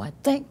so? I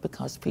think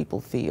because people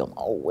feel,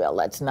 oh,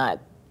 well,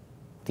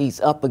 he's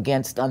up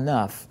against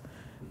enough,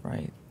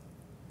 right?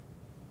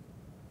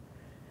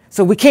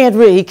 So he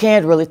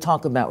can't really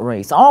talk about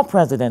race. All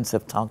presidents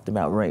have talked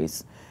about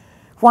race.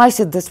 Why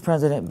should this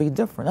president be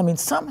different? I mean,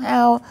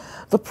 somehow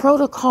the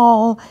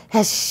protocol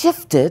has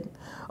shifted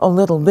a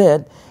little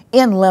bit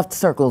in left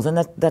circles, and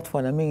that's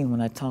what I mean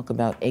when I talk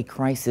about a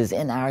crisis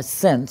in our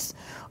sense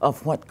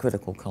of what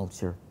critical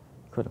culture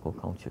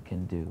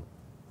can do.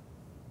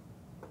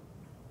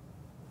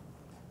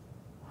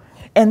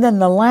 And then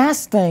the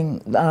last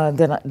thing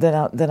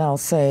that I'll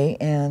say,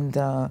 and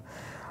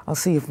I'll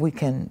see if we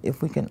can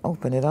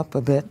open it up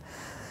a bit.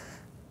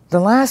 The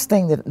last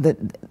thing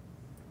that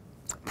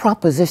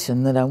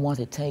proposition that I want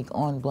to take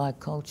on black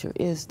culture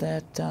is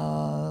that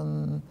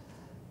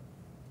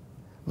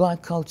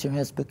Black culture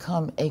has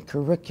become a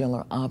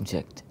curricular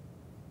object.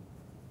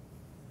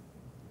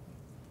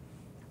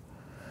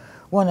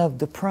 One of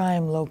the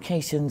prime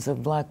locations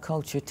of Black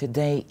culture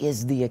today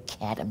is the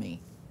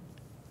academy.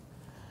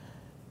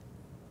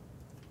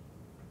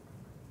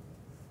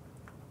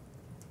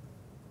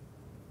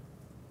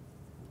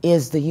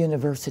 Is the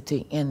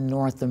university in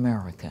North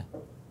America,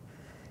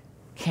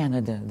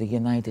 Canada, the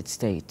United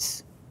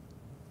States.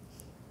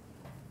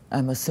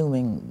 I'm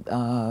assuming,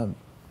 or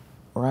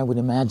I would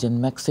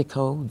imagine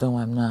Mexico, though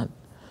I'm not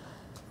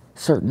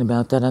certain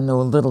about that. I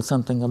know a little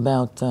something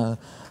about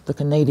the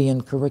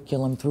Canadian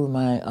curriculum through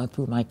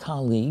my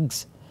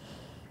colleagues,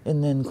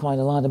 and then quite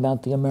a lot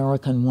about the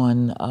American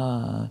one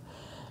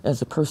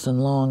as a person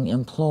long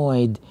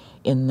employed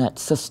in that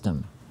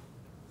system.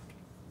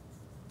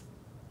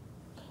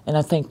 And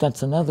I think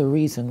that's another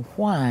reason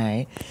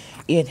why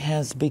it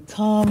has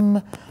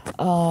become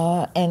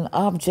an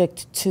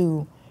object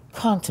to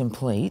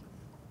contemplate,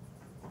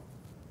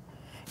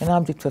 an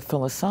object of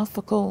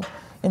philosophical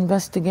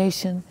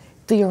investigation,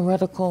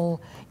 theoretical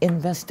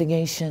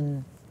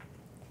investigation.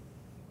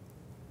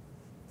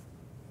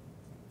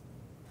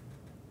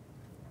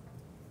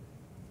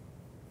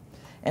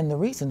 And the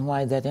reason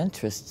why that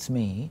interests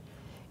me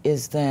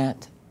is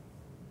that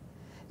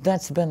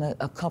that's been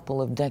a couple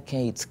of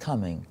decades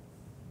coming.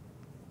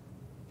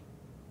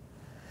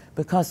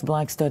 Because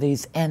Black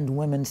studies and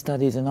women's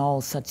studies and all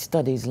such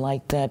studies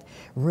like that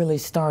really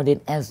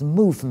started as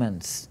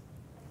movements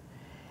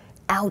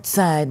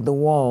outside the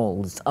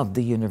walls of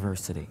the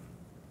university.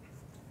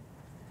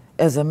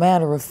 As a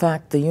matter of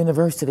fact, the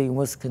university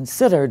was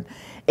considered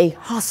a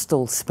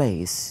hostile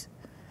space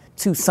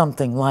to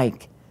something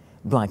like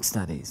Black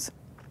studies.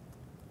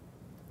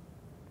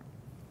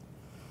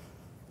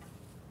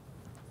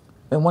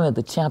 And one of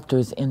the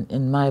chapters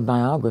in my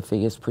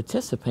biography is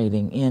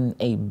participating in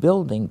a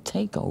building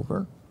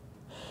takeover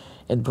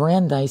at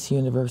Brandeis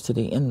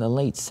University in the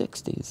late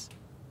 60s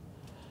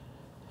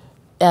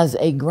as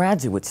a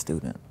graduate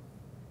student.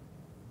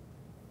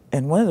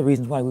 And one of the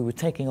reasons why we were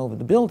taking over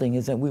the building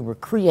is that we were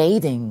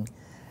creating,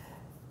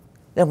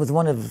 that was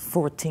one of the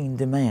 14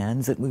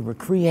 demands, that we were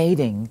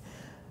creating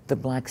the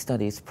Black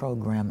Studies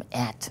program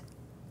at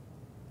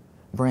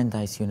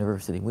Brandeis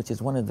University, which is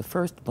one of the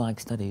first Black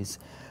Studies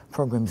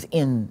programs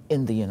in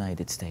the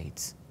United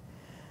States.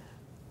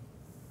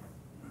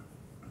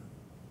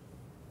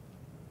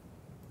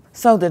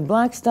 So that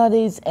Black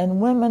studies and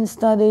women's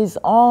studies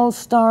all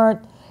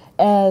start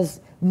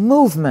as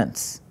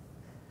movements.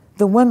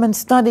 The women's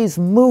studies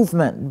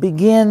movement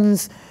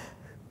begins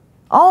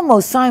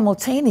almost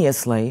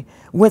simultaneously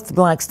with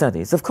Black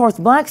studies. Of course,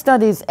 Black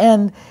studies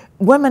and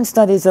women's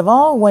studies have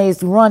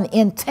always run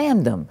in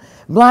tandem,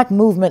 Black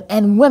movement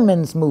and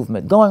women's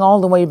movement, going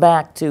all the way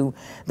back to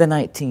the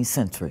 19th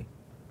century,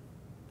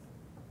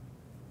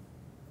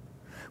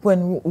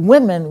 when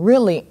women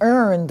really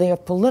earned their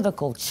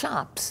political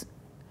chops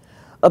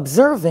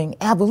observing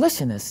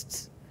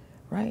abolitionists,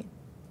 right?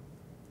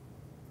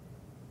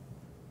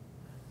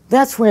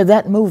 That's where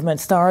that movement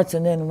starts,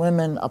 and then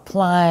women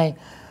apply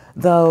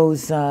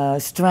those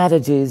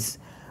strategies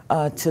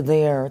to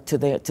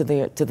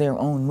their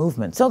own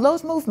movement. So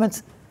those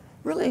movements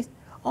really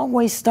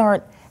always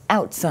start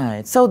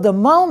outside. So the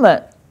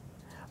moment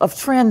of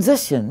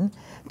transition,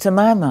 to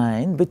my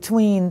mind,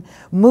 between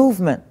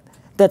movement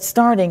that's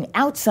starting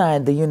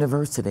outside the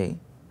university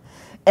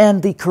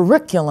and the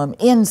curriculum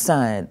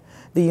inside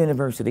the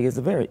university is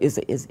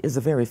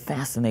a very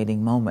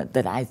fascinating moment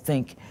that I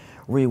think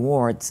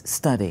rewards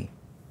study.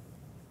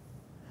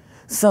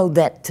 So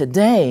that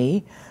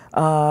today,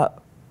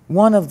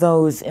 one of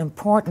those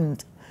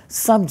important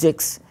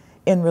subjects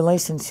in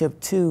relationship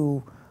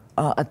to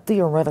a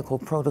theoretical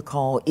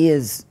protocol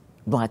is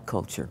Black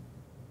culture,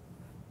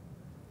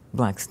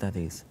 Black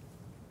studies.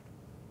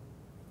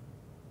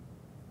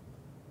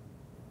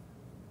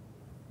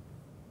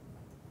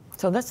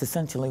 So that's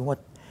essentially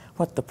what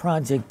the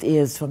project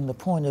is from the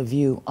point of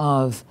view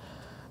of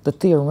the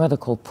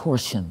theoretical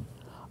portion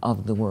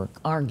of the work,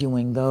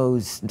 arguing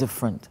those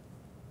 3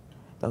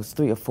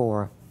 or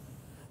 4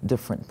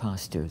 different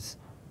postures.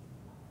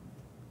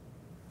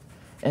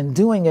 And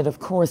doing it, of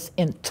course,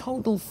 in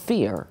total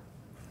fear.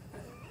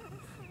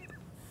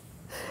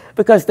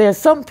 Because there are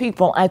some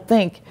people, I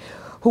think,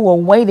 who are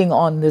waiting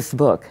on this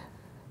book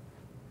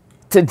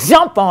to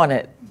jump on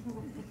it.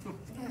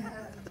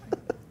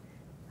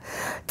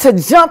 To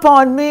jump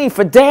on me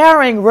for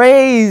daring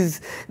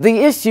raise the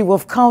issue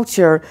of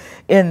culture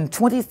in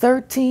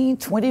 2013,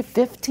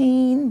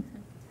 2015.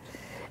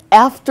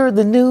 After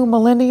the new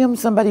millennium,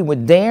 somebody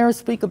would dare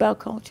speak about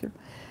culture.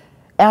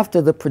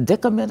 After the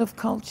predicament of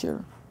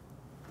culture.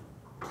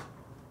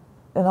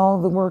 And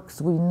all the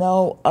works we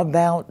know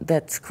about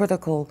that's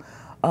critical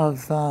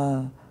of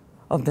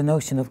the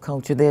notion of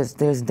culture. There's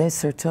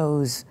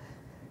Desserteau's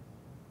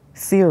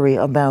theory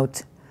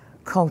about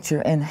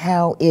culture and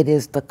how it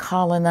is the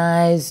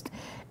colonized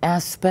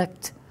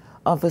aspect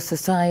of a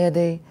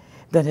society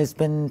that has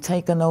been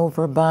taken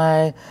over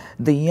by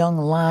the young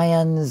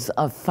lions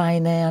of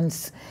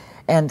finance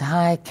and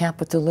high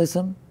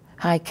capitalism,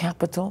 high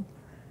capital,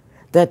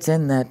 that's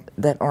in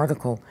that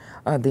article,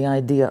 the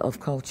idea of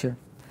culture,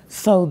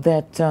 so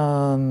that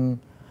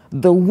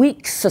the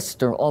weak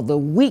sister or the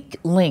weak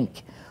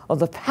link or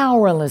the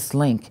powerless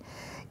link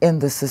in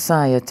the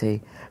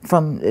society,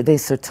 from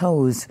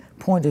Desarteau's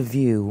point of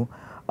view,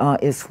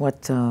 is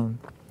what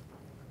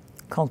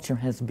culture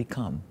has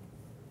become.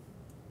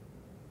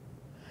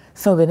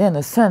 So that in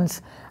a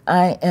sense,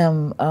 I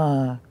am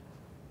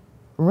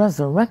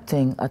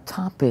resurrecting a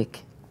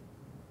topic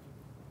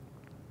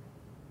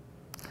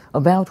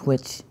about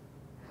which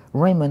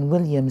Raymond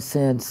Williams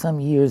said some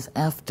years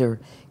after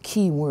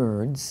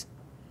Keywords,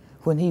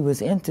 when he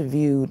was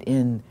interviewed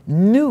in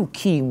New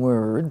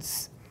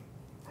Keywords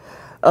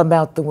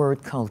about the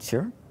word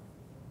culture.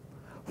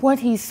 What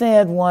he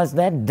said was,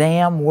 that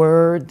damn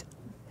word.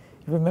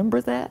 You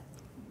remember that?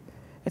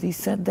 That he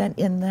said that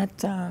in that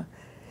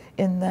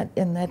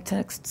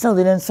text. So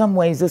that in some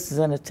ways this is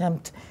an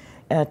attempt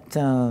at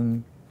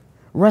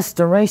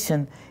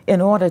restoration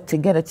in order to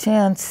get a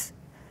chance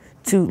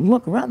to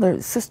look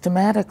rather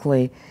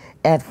systematically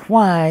at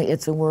why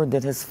it's a word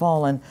that has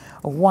fallen,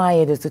 or why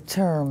it is a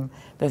term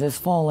that has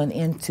fallen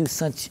into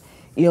such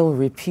ill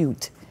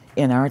repute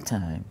in our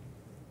time.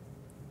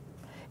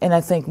 And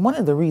I think one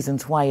of the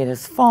reasons why it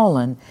has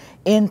fallen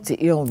into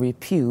ill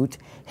repute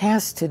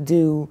has to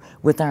do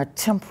with our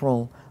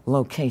temporal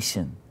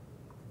location.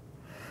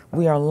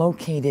 We are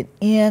located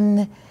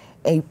in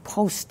a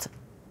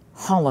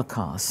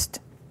post-Holocaust,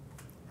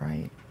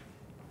 right?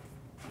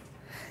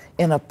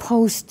 In a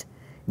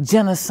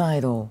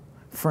post-genocidal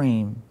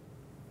frame,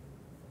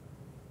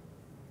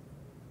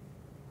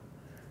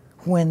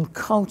 when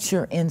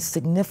culture in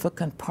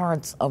significant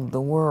parts of the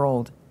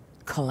world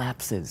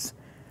collapses,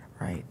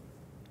 right?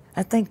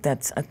 I think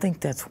that's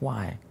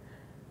why,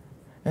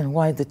 and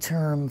why the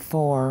term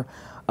for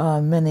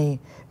many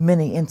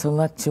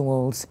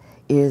intellectuals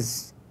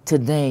is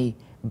today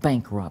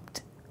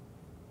bankrupt.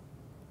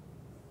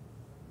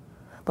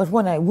 But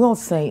what I will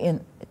say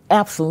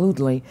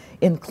absolutely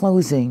in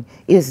closing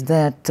is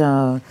that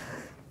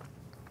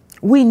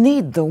we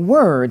need the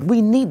word,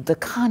 we need the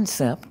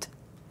concept,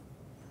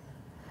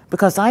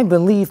 because I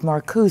believe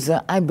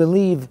Marcuse, I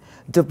believe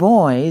Du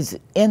Bois,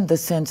 in the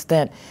sense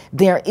that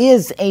there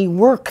is a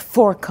work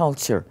for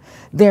culture.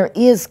 There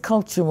is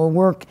cultural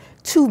work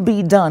to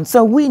be done.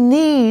 So we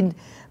need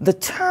the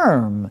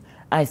term,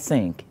 I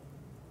think.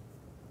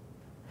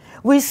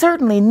 We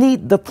certainly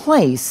need the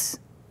place.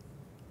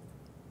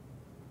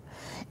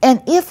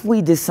 And if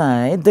we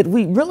decide that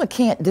we really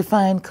can't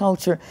define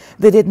culture,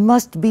 that it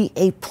must be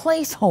a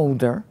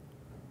placeholder,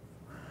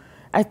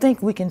 I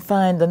think we can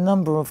find a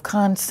number of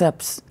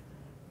concepts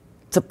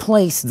to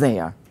place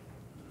there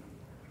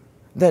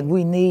that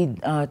we need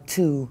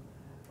to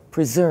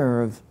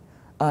preserve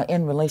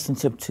in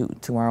relationship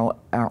to our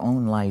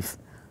own life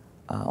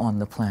on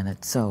the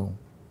planet. So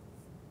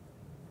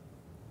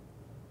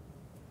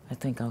I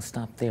think I'll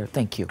stop there.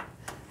 Thank you.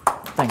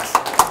 Thanks.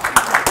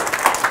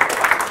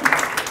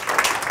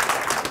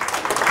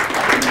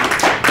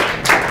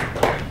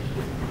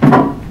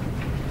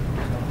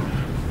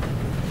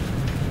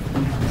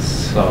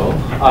 So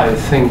I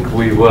think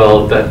we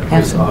will, that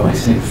was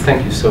obviously,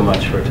 thank you so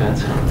much,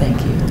 Hortense.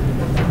 Thank you.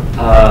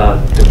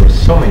 There were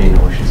so many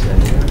notions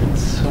in here and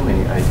so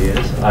many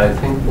ideas. I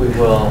think we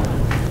will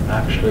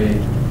actually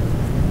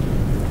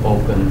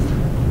open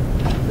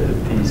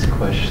these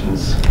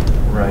questions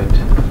right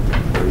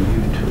for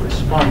you to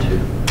respond to.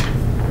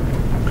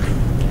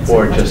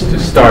 Or just to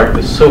start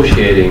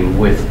associating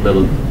with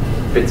little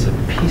bits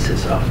and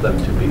pieces of them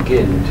to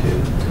begin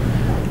to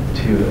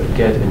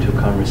get into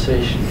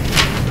conversation.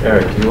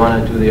 Eric, do you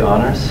want to do the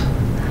honors?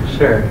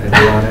 Sure, I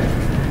do want it.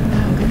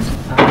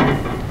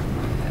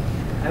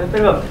 I have a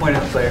bit of a point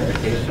of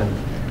clarification.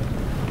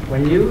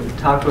 When you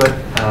talk about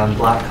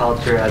Black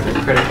culture as a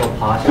critical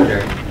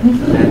posture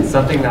and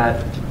something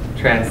that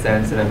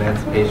transcends an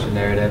emancipation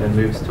narrative and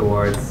moves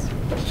towards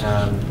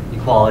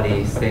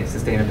equality,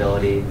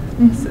 sustainability,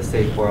 a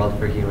safe world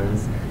for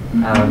humans,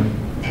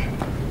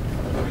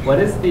 what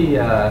is the,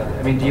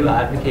 I mean, do you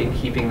advocate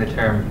keeping the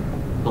term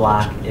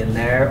Black in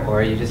there, or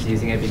are you just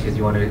using it because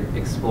you want to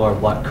explore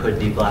what could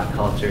be Black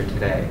culture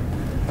today?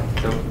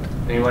 So,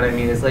 I mean, what I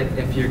mean is, like,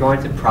 if you're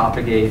going to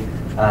propagate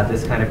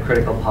this kind of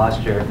critical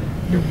posture,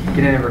 you're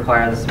going to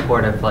require the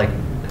support of, like,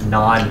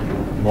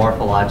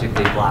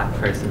 non-morphologically Black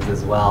persons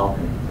as well.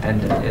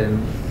 And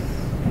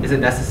is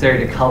it necessary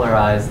to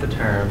colorize the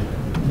term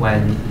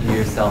when you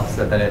yourself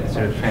said that it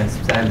sort of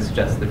transcends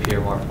just the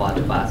pure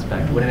morphological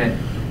aspect? Wouldn't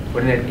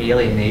it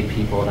alienate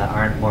people that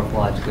aren't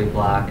morphologically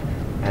Black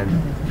and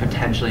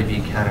potentially be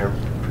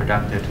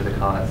counterproductive to the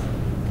cause?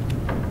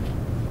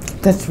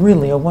 That's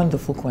really a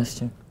wonderful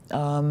question.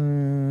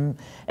 And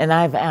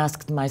I've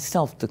asked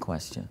myself the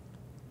question.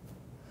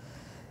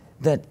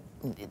 That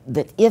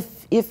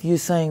if you're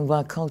saying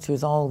Black culture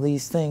is all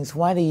these things,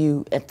 why do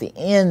you, at the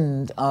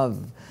end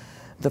of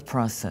the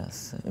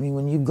process, I mean,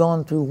 when you've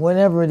gone through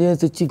whatever it is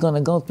that you're going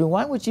to go through,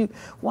 why would you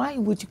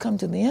come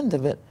to the end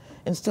of it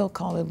and still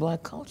call it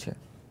Black culture?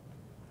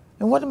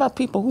 And what about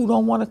people who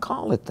don't want to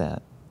call it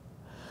that?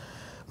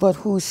 but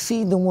who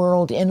see the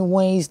world in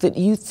ways that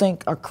you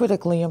think are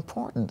critically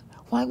important.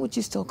 Why would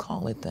you still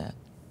call it that?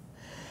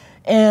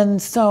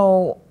 And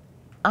so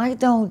I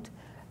don't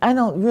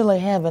really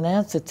have an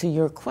answer to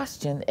your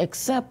question,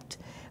 except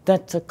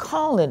that to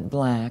call it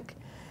black,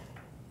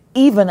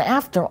 even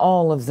after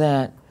all of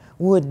that,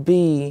 would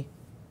be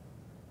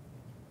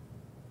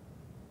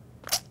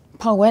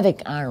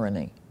poetic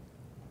irony,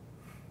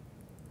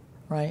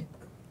 right?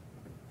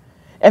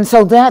 And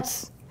so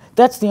that's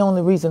the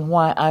only reason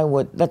why I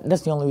would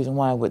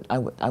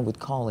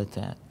call it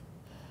that.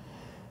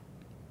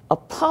 A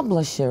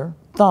publisher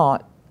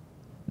thought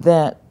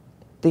that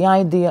the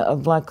idea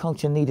of black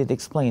culture needed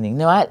explaining.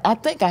 Now, I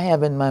think I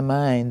have in my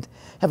mind,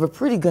 have a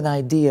pretty good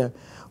idea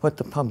what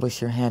the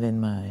publisher had in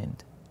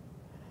mind.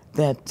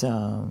 That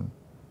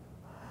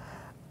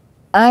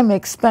I'm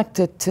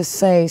expected to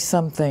say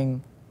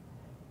something.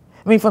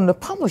 I mean, from the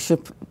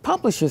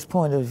publisher's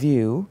point of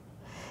view,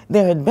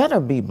 there had better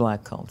be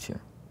black culture.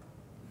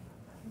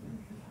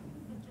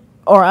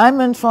 Or I'm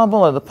in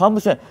trouble, or the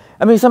publisher,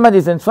 I mean,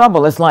 somebody's in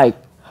trouble. It's like,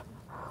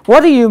 what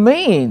do you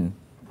mean?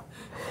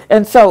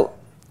 And so,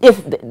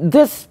 if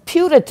this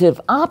putative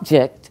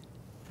object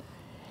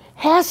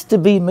has to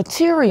be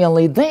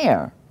materially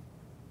there,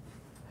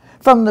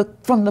 from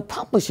the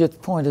publisher's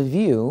point of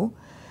view,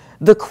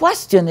 the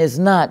question is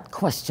not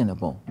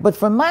questionable. But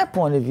from my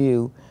point of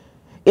view,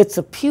 it's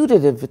a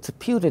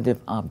putative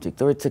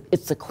object, or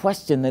it's a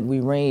question that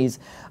we raise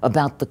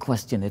about the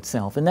question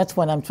itself. And that's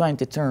what I'm trying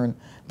to turn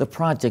the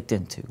project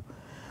into.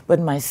 But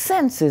my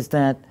sense is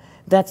that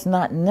that's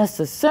not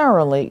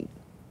necessarily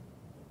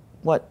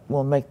what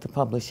will make the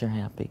publisher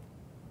happy.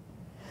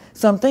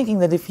 So I'm thinking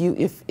that if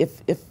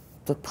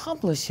the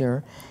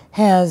publisher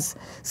has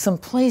some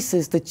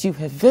places that you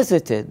have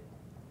visited,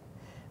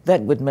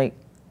 that would make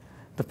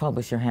the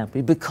publisher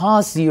happy,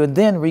 because you're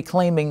then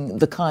reclaiming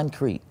the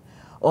concrete,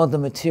 or the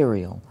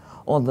material,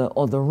 or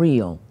the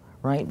real,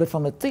 right? But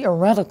from a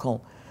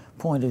theoretical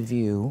point of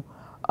view,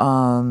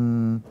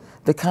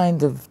 the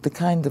kind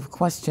of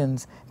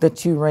questions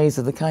that you raise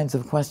are the kinds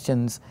of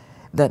questions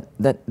that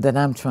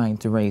I'm trying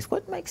to raise.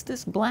 What makes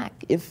this black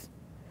if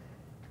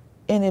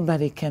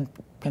anybody can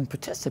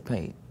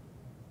participate?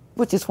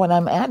 Which is what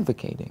I'm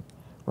advocating,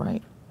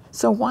 right?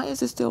 So why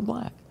is it still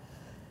black?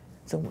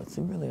 So it's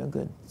really a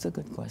good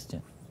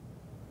question.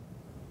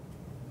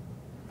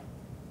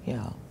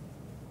 Yeah.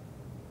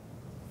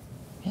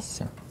 Yes,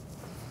 sir.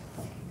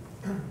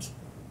 You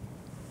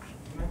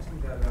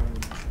mentioned that, I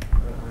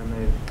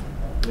may have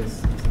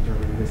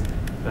misinterpreted this,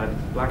 that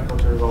black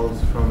culture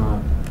evolves from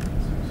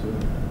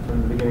the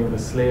beginning of a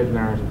slave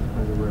narrative,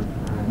 as it were.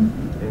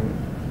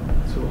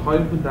 So how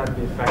would that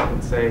be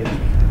affected, say,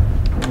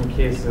 in the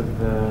case of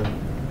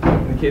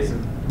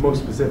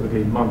most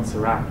specifically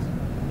Montserrat,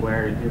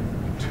 where you have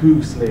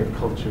two slave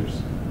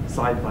cultures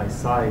side by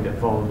side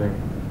evolving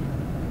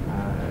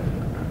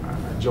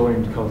a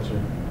joined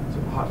culture? So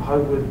how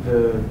would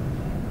the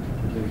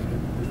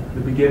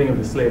beginning of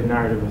the slave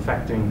narrative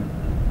affecting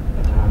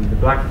the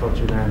black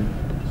culture then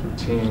sort of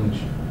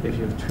change if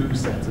you have two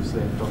sets of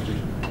slave cultures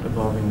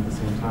evolving at the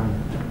same time?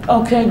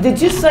 Okay, did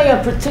you say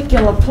a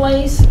particular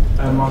place?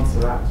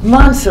 Montserrat.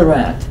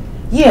 Montserrat.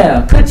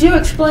 Yeah, could you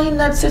explain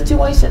that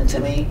situation to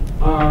me?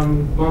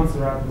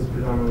 Montserrat was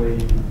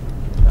predominantly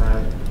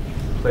a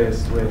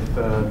place with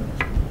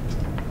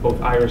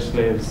both Irish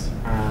slaves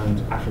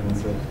and African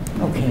slaves.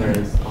 Okay.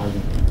 Whereas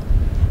Ireland.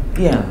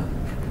 Yeah.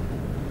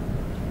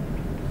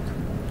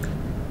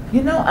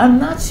 You know, I'm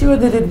not sure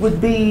that it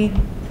would be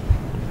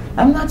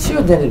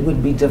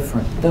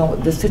different. Though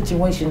the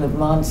situation of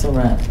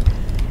Montserrat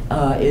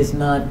is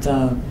not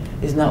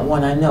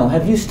one I know.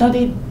 Have you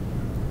studied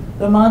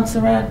the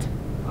Montserrat?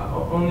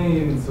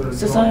 Only in sort of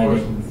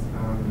society? small portions.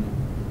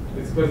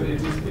 It's because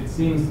it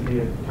seems to be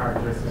a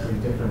characteristically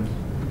different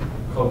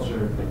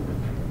culture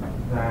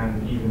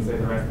than even, say,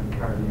 the rest of the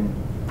Caribbean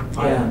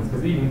islands.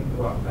 Because even,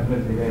 well,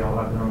 admittedly, they all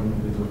have their own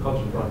individual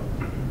culture, but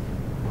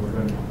we're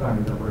going to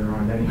find that we're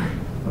around anyway.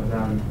 But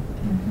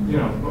you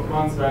know,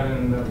 Montserrat in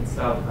and of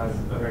itself has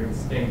a very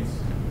distinct,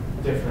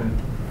 different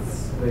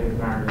slave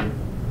narrative,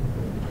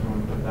 if you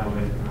want to put it that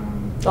way,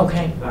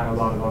 Okay. than a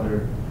lot of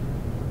other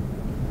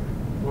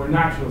more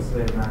natural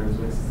slave narratives,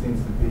 which seems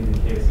to be the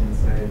case in,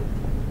 say,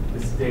 the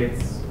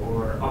States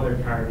or other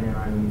Caribbean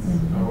islands,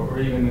 or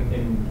even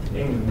in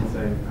England,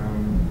 say,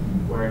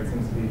 where it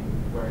seems to be,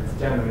 where it's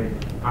generally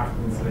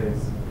African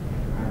slaves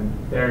and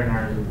their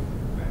narrative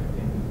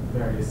in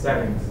various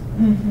settings.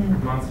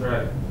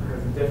 Montserrat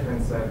has a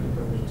different set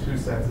because there's two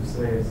sets of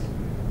slaves.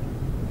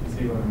 You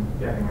see what I'm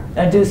getting at?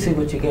 I do see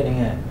what you're getting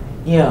at.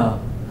 Yeah.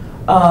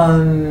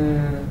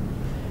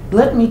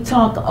 Let me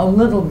talk a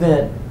little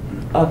bit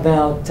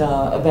about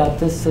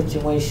this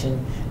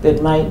situation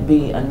that might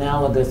be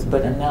analogous,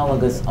 but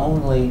analogous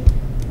only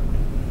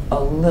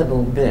a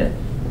little bit.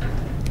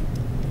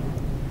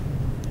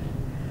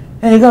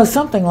 And it goes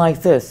something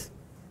like this.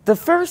 The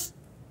first,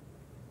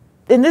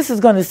 and this is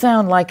going to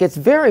sound like it's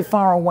very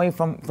far away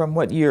from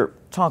what you're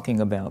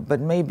talking about, but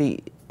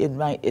maybe it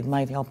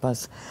might help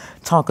us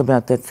talk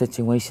about that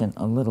situation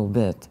a little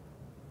bit.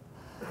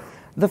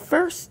 The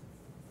first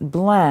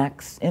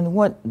blacks in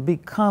what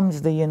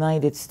becomes the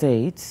United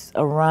States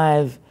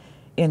arrive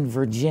in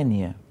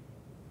Virginia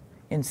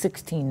in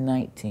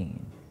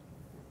 1619.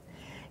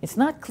 It's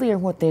not clear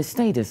what their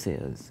status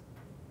is,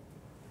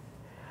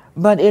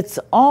 but it's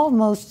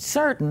almost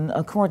certain,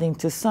 according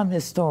to some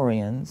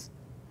historians,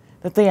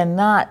 that they are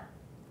not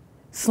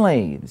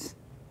slaves,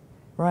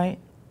 right?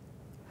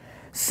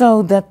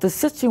 So that the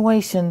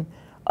situation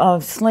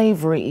of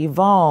slavery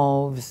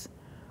evolves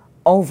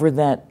over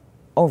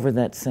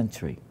that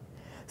century,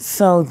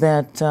 so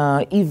that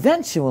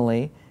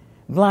eventually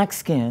black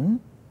skin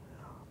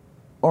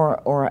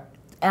or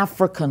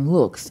African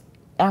looks,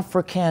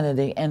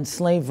 Africanity and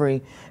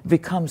slavery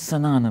become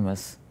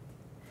synonymous.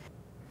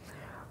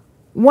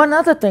 One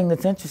other thing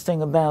that's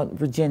interesting about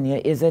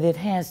Virginia is that it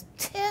has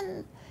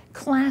 10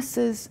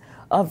 classes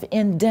of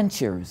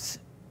indentures,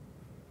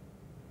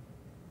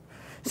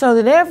 so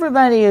that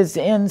everybody is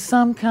in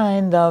some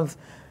kind of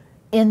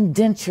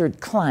indentured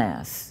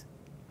class,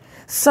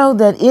 so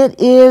that it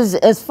is,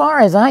 as far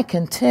as I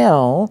can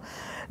tell,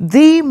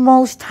 the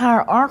most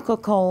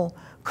hierarchical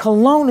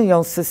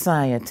colonial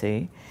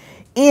society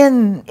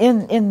in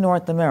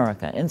North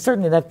America, and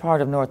certainly that part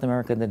of North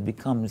America that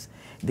becomes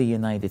the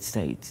United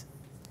States.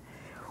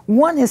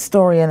 One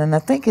historian, and I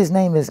think his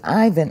name is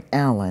Ivan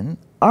Allen,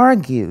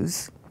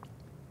 argues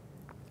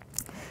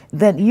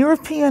that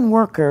European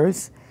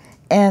workers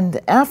and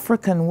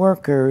African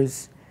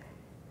workers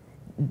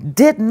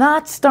did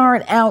not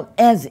start out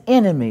as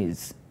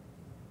enemies,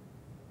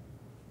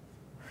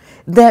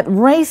 that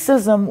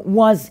racism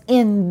was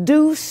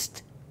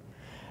induced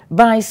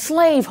by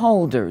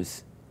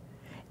slaveholders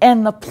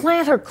and the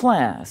planter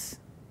class,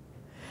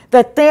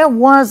 that there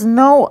was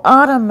no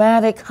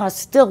automatic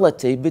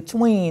hostility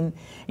between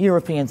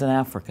Europeans and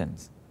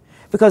Africans.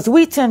 Because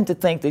we tend to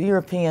think that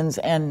Europeans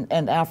and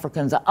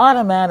Africans are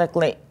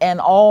automatically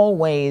and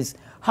always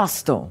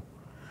hostile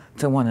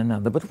to one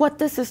another. But what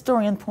this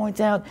historian points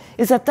out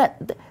is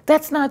that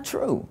that's not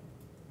true.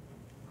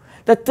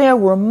 That there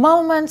were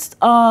moments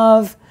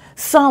of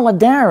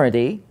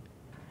solidarity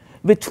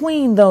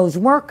between those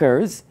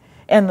workers,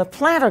 and the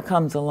planter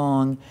comes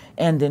along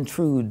and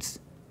intrudes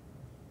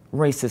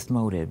racist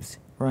motives,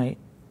 right?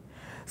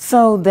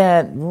 So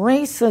that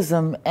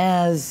racism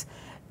as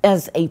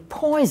a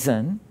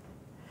poison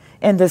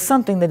and as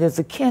something that is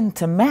akin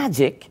to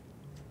magic,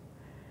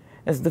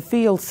 as the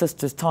Field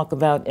Sisters talk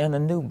about in a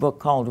new book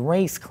called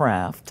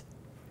Racecraft,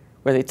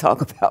 where they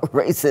talk about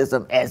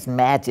racism as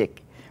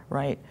magic,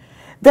 right?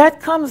 That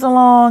comes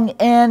along,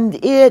 and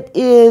it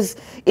is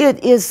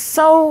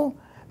so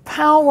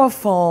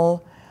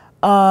powerful,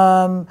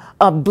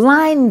 a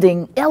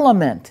blinding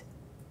element,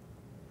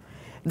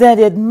 that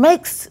it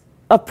makes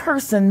a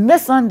person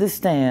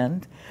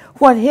misunderstand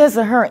what his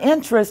or her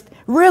interest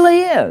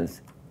really is.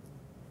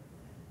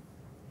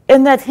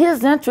 And that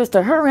his interest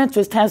or her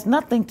interest has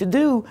nothing to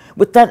do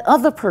with that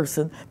other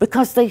person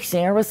because they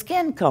share a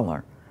skin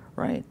color,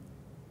 right?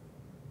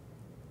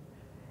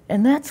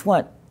 And that's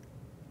what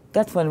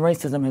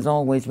racism has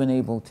always been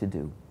able to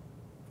do.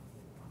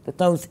 That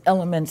those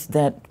elements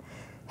that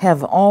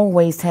have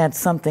always had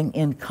something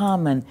in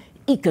common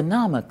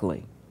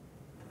economically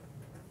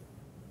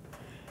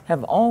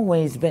have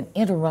always been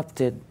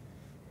interrupted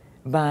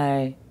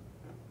by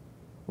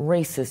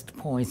racist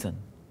poison,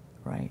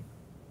 right?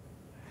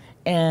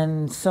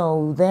 And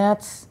so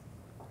that's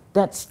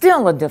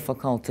still a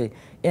difficulty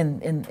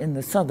in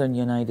the southern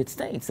United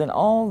States. And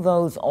all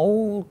those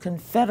old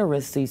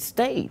Confederacy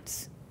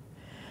states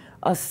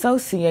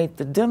associate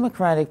the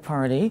Democratic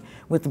Party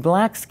with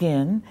black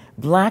skin,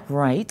 black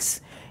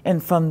rights,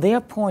 and from their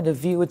point of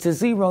view, it's a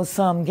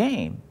zero-sum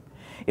game.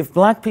 If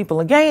black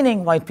people are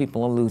gaining, white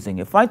people are losing.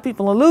 If white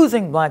people are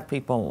losing, black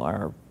people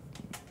are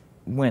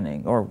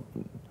winning, or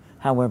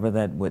however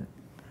that would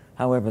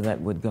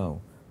go,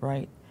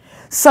 right?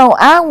 So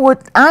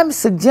I'm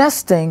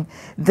suggesting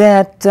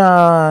that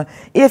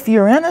if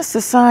you're in a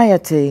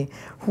society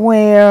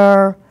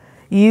where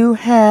you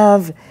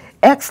have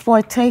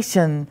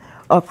exploitation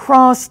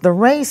across the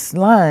race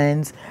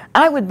lines,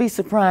 I would be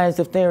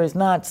surprised if there is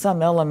not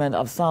some element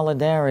of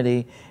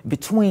solidarity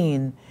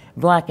between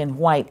black and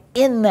white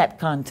in that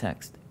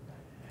context.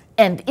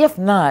 And if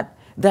not,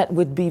 that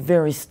would be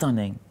very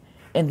stunning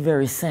and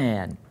very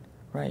sad,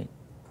 right?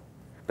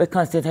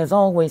 Because it has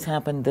always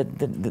happened that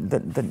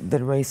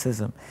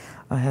racism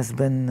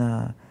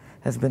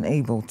has been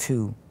able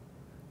to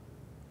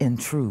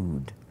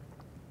intrude.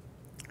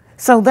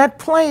 So that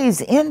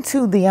plays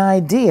into the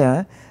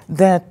idea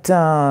that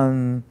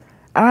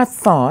our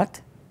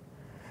thought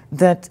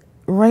that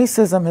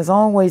racism has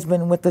always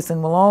been with us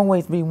and will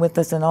always be with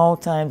us in all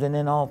times and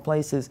in all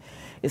places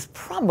is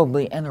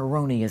probably an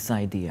erroneous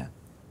idea.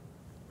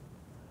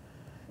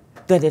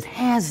 That it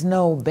has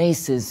no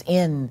basis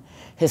in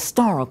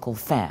historical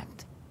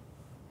fact,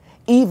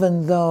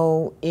 even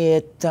though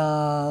it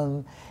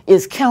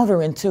is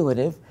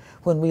counterintuitive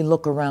when we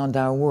look around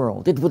our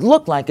world. It would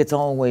look like it's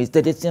always,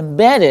 that it's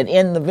embedded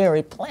in the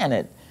very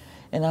planet,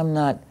 and I'm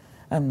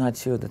not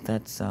sure that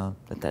that's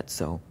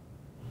so.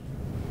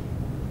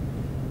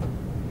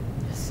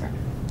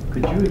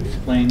 Could you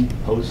explain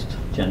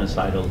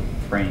post-genocidal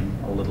frame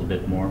a little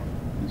bit more?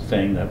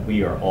 Saying that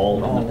we are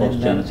all in the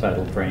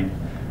post-genocidal frame.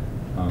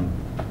 I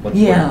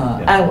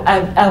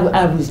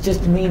was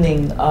just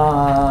meaning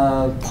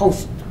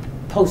post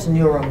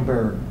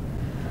Nuremberg,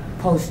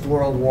 post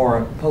World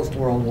War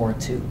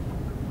II,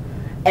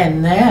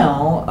 and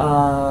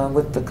now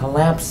with the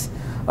collapse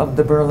of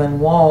the Berlin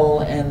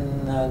Wall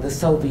and the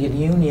Soviet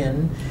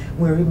Union,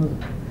 we're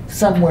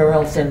somewhere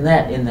else in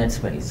that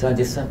space. So I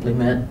just simply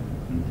meant,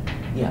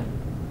 yeah,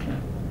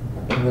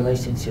 in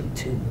relationship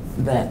to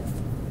that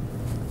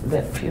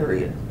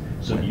period.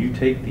 So do you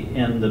take the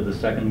end of the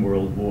Second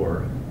World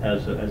War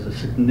as a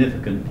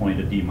significant point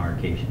of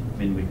demarcation? I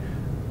mean,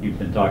 you've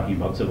been talking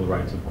about civil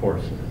rights, of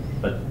course,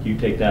 but you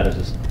take that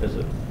as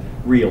a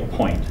real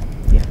point?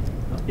 Yeah.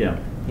 Yeah.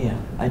 Yeah,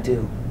 I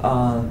do.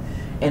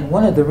 And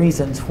one of the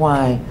reasons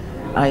why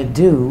I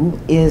do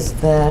is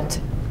that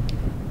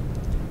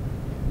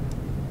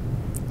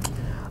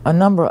a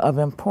number of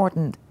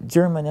important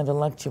German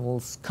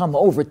intellectuals come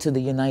over to the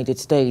United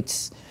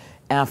States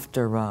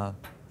after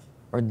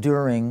or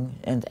during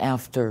and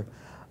after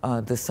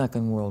the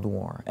Second World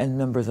War, and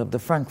members of the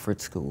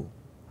Frankfurt School.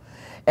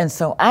 And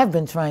so I've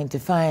been trying to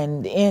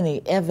find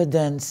any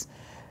evidence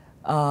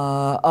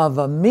of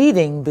a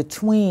meeting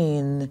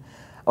between,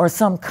 or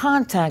some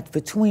contact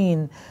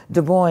between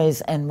Du Bois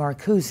and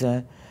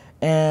Marcuse,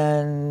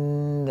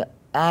 and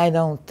I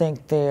don't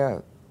think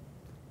there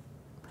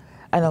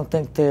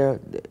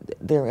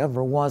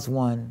ever was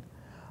one.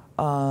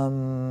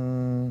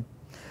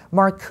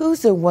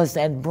 Marcuse was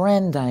at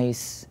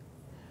Brandeis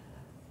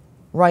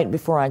right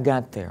before I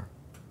got there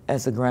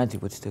as a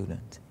graduate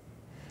student.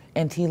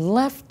 And he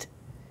left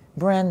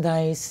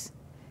Brandeis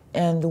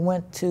and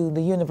went to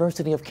the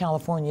University of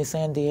California,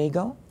 San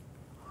Diego.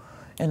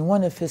 And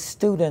one of his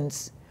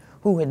students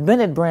who had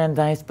been at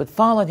Brandeis but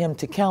followed him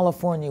to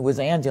California was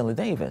Angela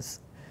Davis,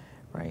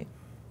 right?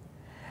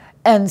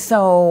 And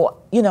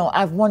so, you know,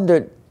 I've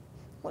wondered,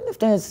 what if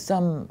there's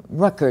some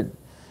record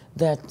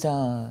that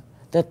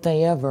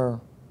they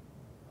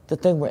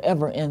were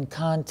ever in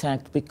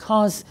contact,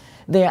 because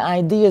their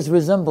ideas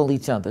resemble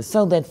each other.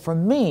 So that for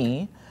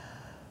me,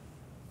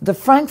 the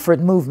Frankfurt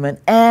movement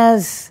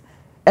as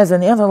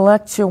an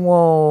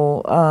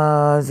intellectual,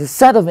 a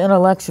set of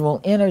intellectual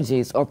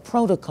energies or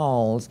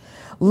protocols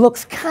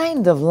looks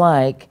kind of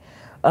like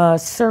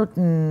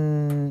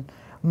certain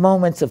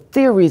moments of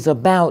theories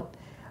about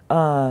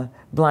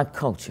Black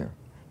culture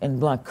and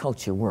Black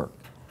culture work.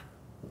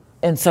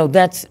 And so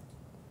that's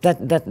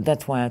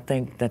why I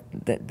think that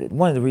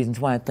one of the reasons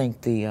why I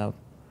think the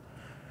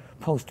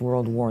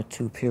post-World War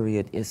II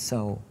period is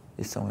so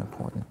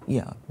important.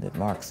 Yeah, it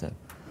marks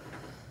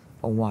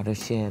a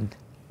watershed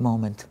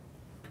moment.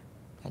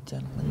 That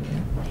gentleman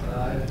there.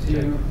 I have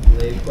two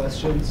related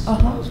questions.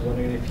 I was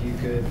wondering if you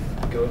could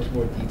go into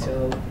more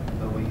detail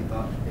about what you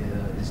thought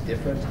is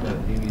different about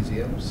new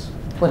museums.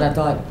 What I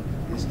thought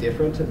is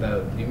different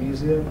about new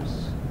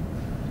museums.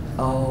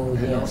 Oh,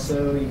 and yes.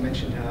 Also, you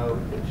mentioned how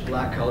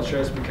Black culture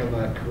has become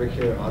a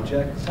curricular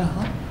object.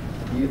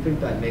 Do you think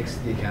that makes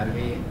the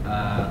Academy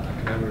a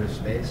commemorative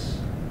space?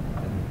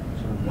 And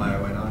sort of why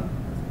or why not?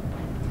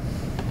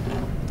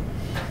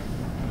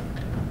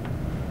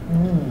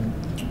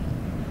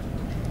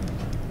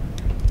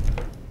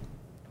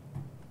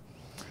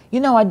 You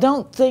know, I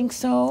don't think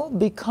so,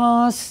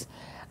 because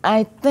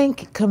I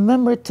think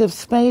commemorative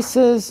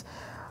spaces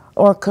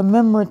or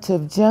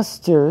commemorative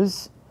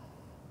gestures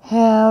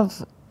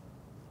have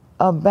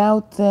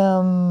about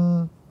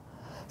them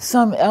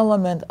some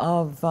element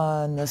of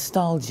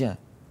nostalgia,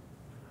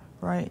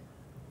 right?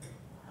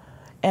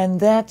 And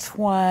that's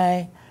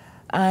why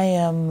I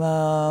am,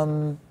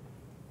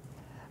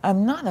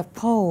 I'm not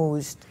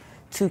opposed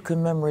to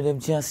commemorative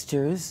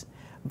gestures,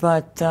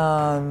 but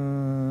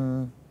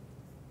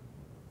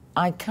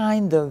I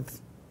kind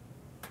of,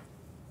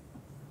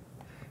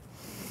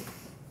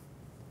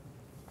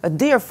 a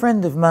dear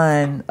friend of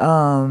mine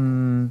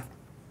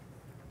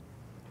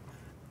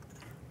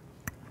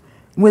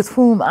with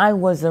whom I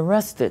was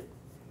arrested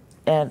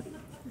at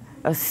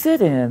a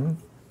sit-in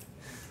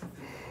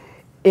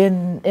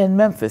in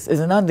Memphis as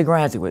an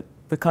undergraduate,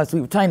 because we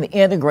were trying to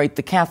integrate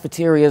the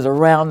cafeterias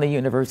around the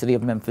University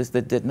of Memphis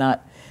that did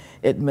not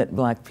admit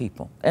Black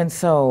people. And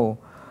so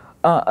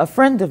a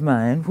friend of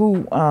mine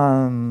who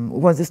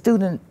was a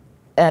student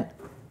at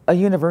a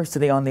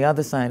university on the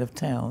other side of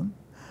town,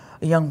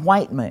 a young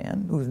white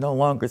man who's no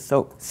longer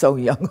so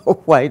young a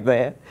white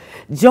man,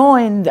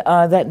 joined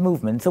that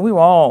movement. So we were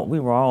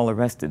all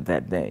arrested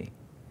that day.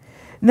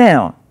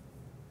 Now,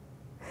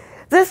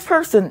 this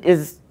person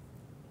is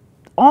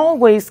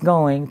always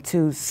going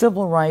to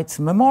civil rights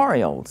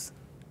memorials,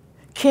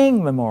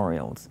 King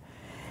memorials.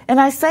 And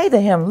I say to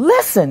him,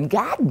 listen,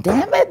 God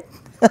damn it,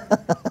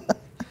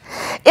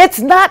 it's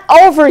not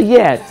over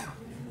yet.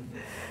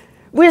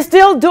 We're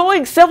still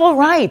doing civil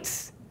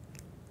rights.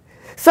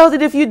 So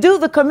that if you do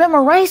the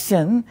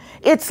commemoration,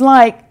 it's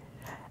like,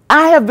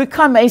 I have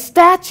become a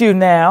statue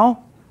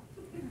now.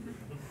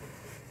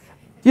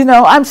 You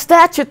know, I'm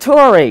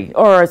statutory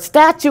or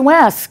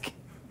statuesque.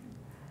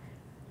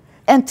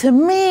 And to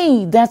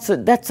me, that's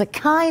a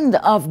kind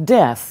of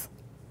death.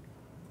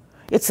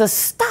 It's a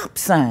stop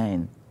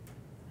sign.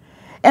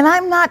 And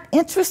I'm not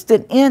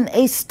interested in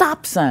a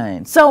stop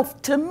sign. So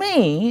to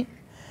me,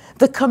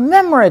 the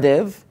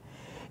commemorative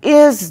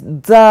is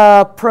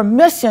the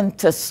permission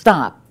to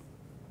stop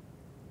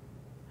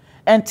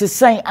and to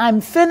say, I'm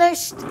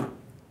finished,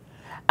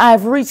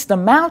 I've reached the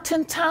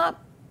mountaintop,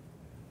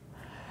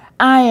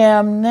 I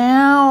am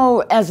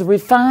now as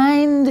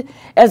refined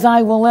as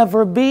I will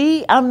ever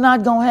be. I'm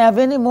not going to have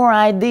any more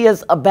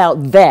ideas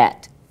about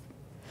that.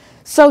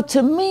 So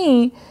to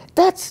me,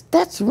 that's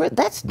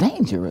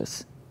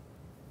dangerous,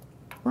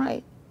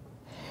 right?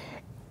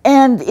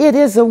 And it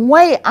is a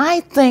way, I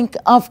think,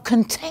 of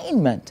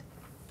containment.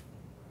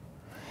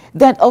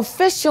 That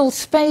official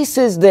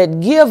spaces that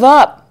give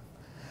up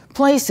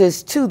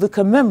places to the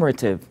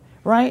commemorative,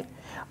 right?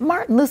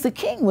 Martin Luther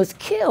King was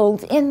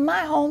killed in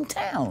my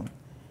hometown,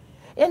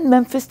 in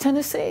Memphis,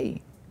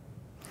 Tennessee.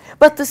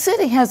 But the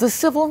city has a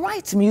civil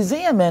rights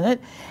museum in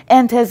it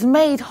and has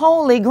made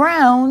holy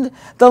ground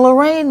the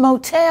Lorraine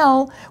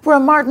Motel where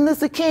Martin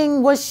Luther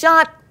King was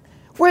shot,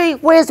 where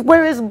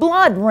his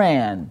blood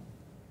ran.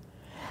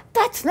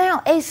 That's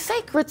now a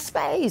sacred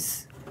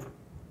space.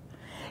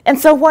 And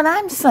so what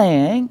I'm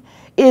saying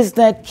is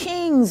that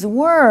King's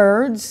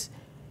words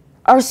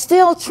are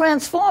still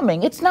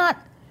transforming. It's not,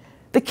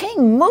 the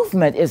King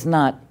movement is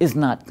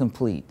not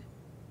complete.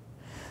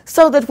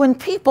 So that when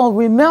people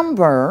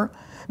remember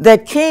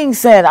that King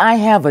said, I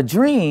have a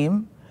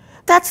dream,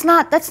 that's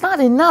not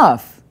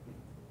enough.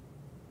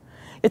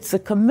 It's a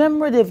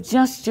commemorative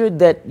gesture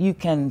that you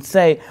can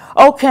say,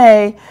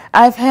 okay,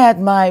 I've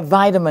had my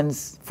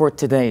vitamins for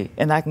today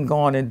and I can go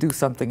on and do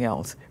something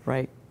else,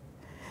 right?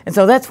 And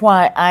so that's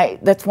why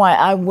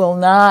I will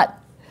not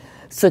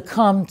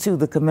succumb to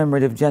the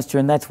commemorative gesture,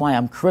 and that's why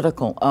I'm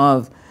critical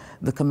of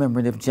the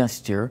commemorative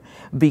gesture,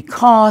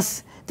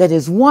 because that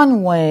is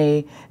one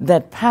way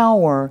that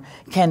power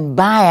can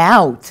buy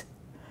out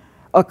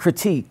a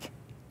critique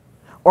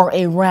or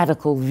a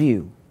radical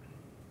view.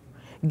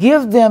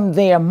 Give them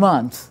their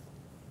month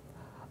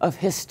of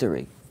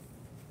history.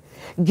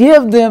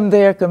 Give them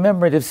their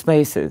commemorative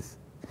spaces,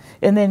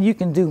 and then you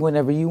can do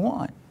whatever you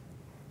want.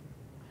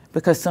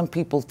 Because some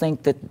people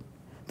think that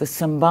the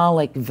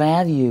symbolic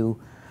value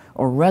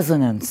or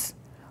resonance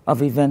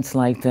of events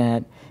like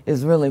that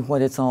is really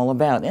what it's all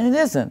about. And it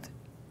isn't.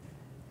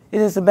 It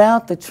is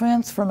about the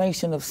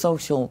transformation of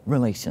social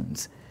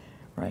relations,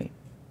 right?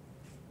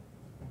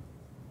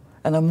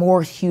 And a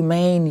more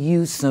humane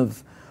use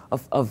of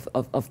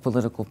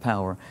political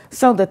power.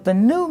 So that the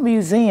new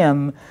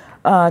museum,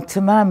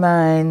 to my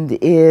mind,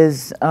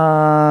 is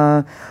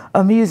a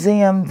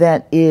museum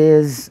that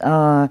is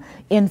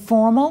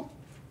informal,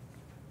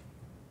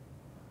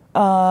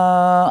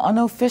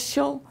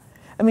 unofficial.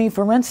 I mean,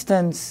 for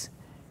instance,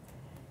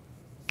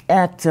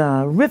 at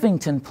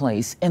Rivington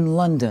Place in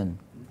London,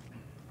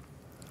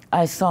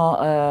 I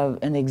saw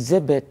an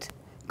exhibit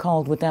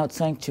called Without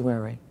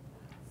Sanctuary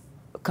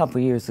a couple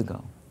years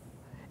ago.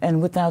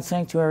 And Without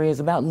Sanctuary is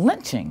about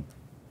lynching.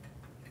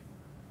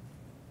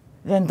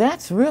 Then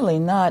that's really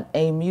not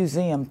a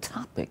museum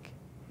topic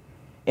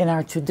in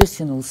our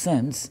traditional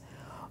sense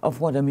of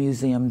what a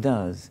museum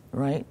does,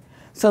 right?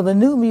 So the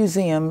new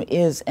museum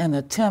is an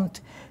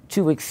attempt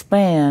to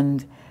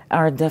expand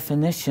our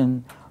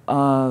definition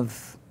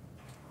of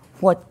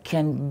what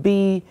can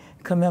be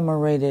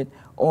commemorated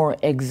or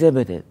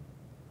exhibited,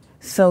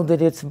 so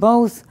that it's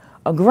both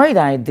a great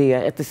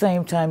idea at the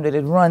same time that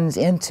it runs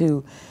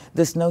into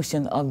this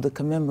notion of the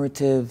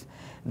commemorative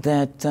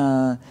that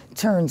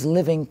turns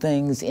living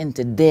things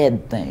into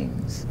dead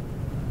things.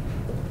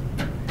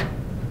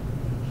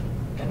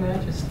 Can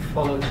I just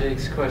follow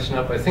Jake's question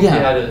up? I think he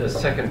had a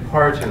second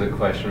part to the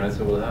question, right?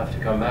 So we'll have to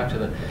come back to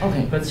that.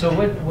 Okay. But so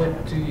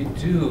what do you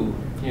do,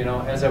 you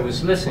know, as I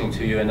was listening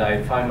to you and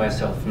I find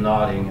myself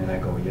nodding and I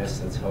go, yes,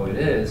 that's how it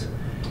is.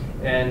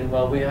 And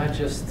well, we had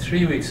just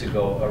 3 weeks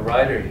ago a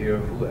writer here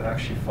who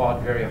actually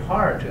fought very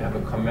hard to have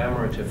a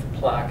commemorative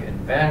plaque in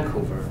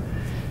Vancouver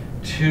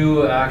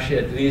to actually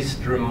at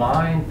least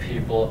remind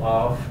people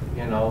of,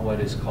 you know, what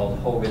is called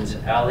Hogan's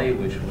Alley,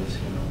 which was,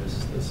 you know,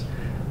 this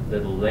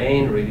little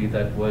lane really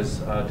that was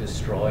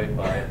destroyed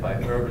by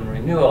urban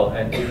renewal.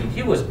 And even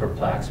he was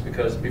perplexed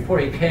because before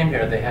he came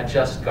here they had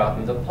just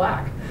gotten the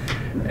plaque.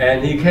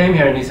 And he came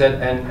here and he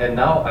said, and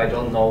now I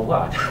don't know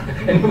what.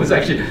 And it was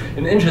actually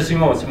an interesting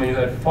moment. I mean, you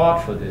had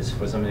fought for this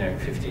for something like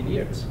 15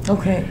 years.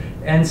 Okay.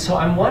 And so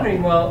I'm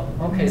wondering, well,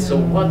 okay, so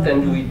what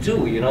then do we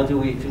do? You know, do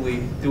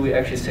we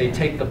actually say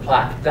take the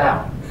plaque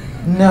down?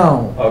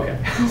 No. Okay.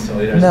 So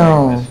there's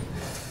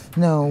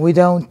no, we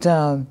don't.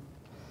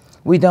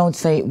 We don't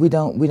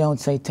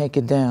say take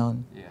it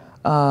down.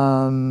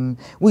 Yeah.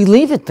 We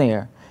leave it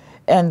there,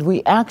 and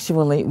we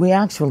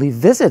actually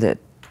visit it.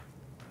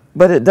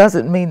 But it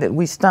doesn't mean that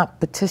we stop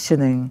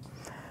petitioning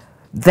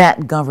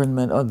that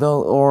government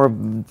or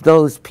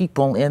those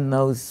people in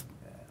those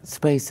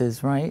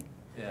spaces, right?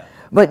 Yeah.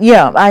 But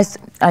yeah, I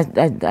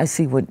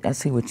see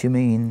what you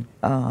mean.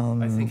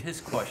 I think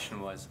his question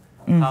was,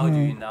 how do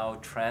you now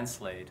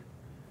translate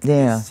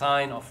Yeah. a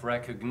sign of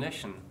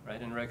recognition, right?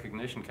 And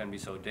recognition can be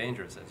so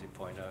dangerous, as you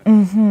point out.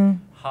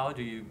 How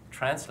do you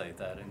translate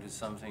that into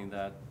something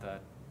that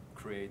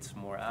creates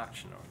more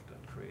action or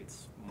that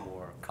creates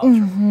more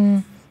culture?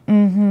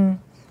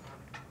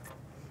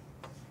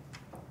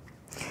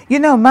 You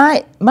know,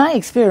 my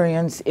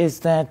experience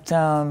is that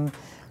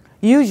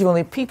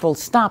usually people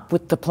stop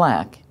with the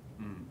plaque.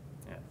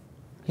 Yeah.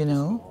 You Just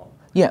know, go on.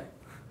 yeah,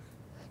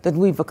 that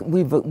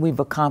we've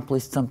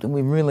accomplished something.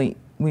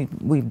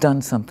 We've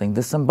done something.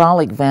 The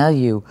symbolic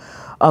value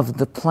of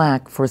the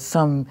plaque for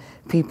some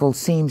people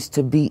seems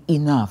to be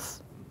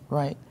enough,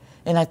 right?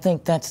 And I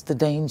think that's the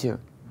danger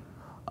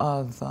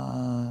of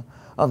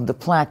the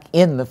plaque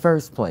in the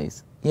first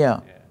place.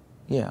 Yeah,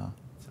 yeah.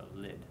 It's a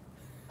lid.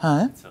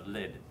 Huh? It's a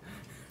lid.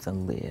 It's a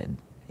lid,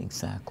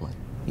 exactly.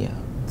 Yeah,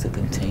 it's a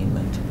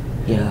containment.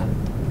 Yeah.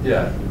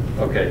 Yeah.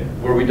 Okay.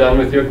 Were we done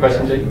with your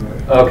question, Jake?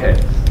 Okay.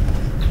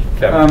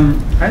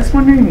 Kevin. I was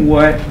wondering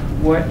what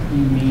you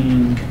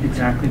mean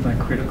exactly by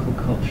critical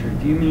culture.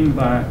 Do you mean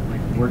by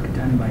like work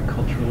done by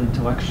cultural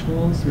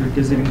intellectuals, or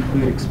does it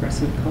include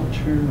expressive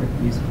culture, like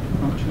musical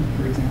culture,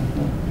 for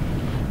example?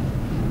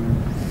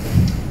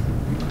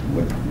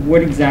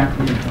 What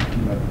exactly are you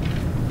talking about?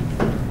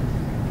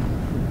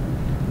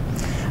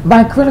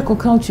 By critical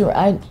culture,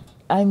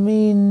 I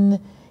mean,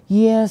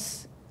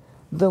 yes,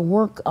 the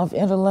work of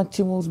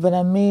intellectuals, but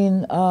I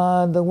mean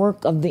the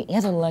work of the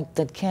intellect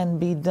that can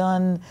be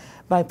done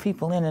by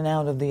people in and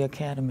out of the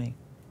academy,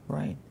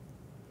 right?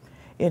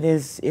 It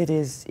is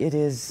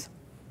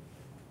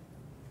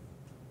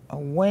a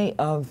way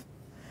of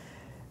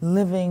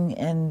living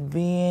and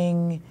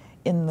being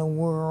in the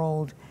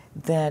world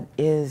that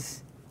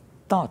is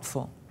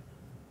thoughtful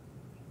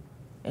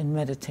and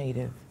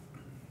meditative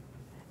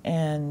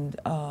and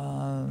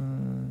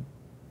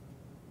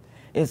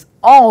is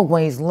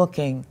always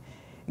looking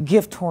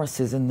gift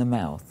horses in the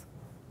mouth.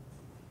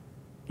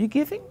 You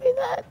giving me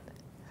that?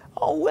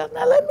 Oh, well,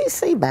 now let me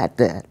see about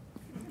that.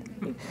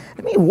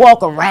 Let me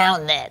walk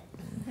around that.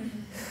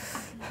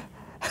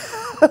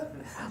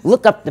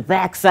 Look up the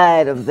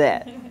backside of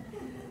that.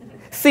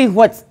 See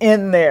what's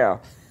in there.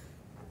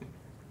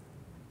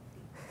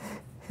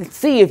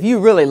 See if you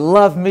really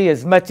love me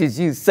as much as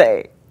you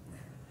say.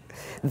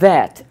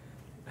 That.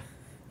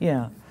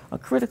 Yeah, a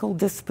critical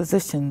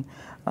disposition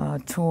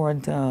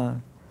toward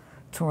the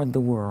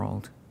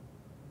world.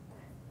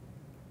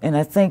 And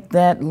I think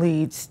that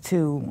leads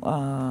to,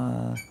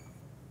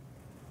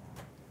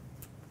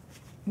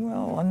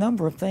 well, a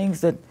number of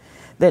things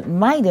that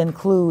might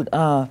include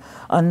a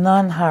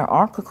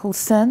non-hierarchical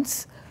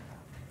sense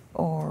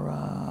or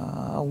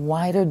a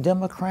wider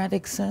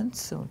democratic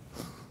sense. Or, Can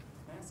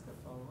I ask a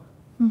follow-up?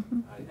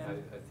 I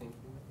think.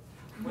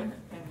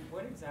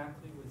 What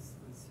exactly was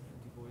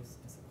Du Bois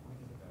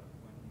disappointed about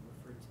when he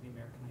referred to the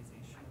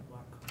Americanization of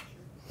black culture?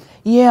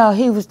 yeah,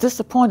 he was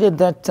disappointed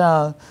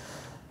that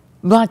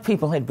black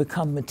people had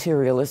become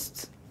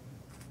materialists,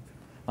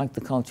 like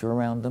the culture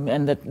around them,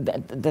 and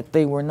that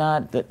they were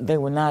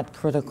not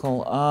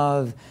critical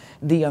of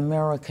the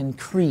American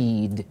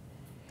creed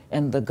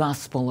and the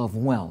gospel of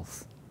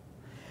wealth.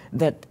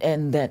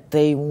 And that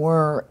they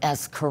were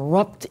as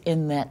corrupt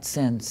in that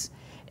sense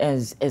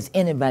as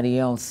anybody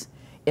else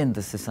in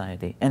the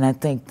society. And I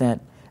think that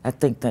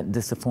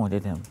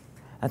disappointed him.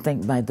 I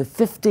think by the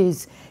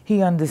 50s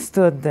he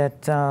understood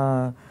that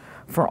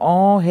for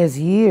all his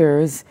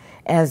years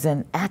as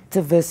an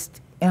activist,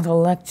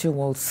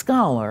 intellectual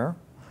scholar,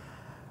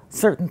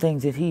 certain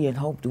things that he had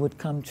hoped would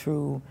come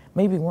true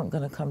maybe weren't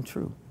going to come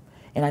true.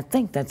 And I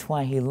think that's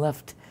why he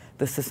left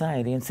the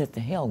society and said to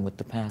hell with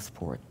the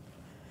passport.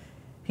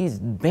 He's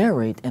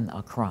buried in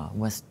Accra,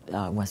 West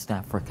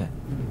Africa.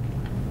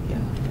 Yeah.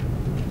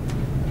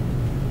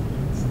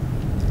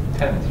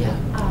 Yeah.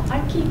 I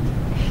keep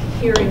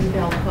hearing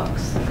bell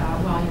hooks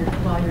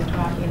while you're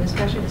talking, and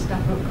especially the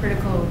stuff about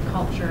critical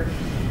culture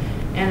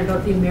and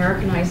about the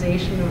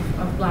Americanization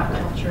of black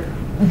culture.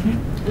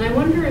 Mm-hmm. And I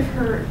wonder if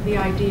the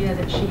idea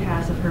that she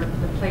has of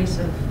the place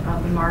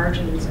of the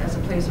margins as a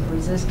place of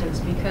resistance,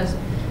 because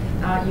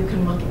you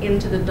can look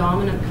into the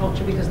dominant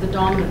culture, because the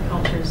dominant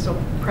culture is so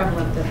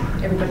prevalent that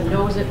everybody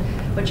knows it,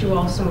 but you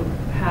also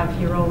have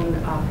your own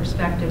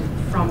perspective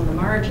from the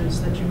margins,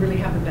 so that you really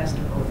have the best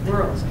of both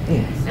worlds.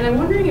 Yes. And I'm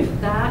wondering if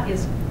that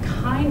is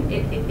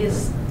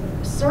is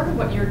sort of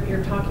what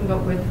you're talking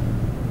about with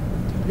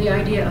the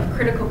idea of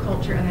critical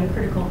culture and then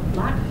critical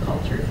black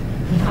culture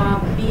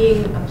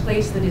being a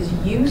place that is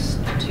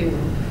used to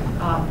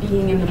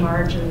being in the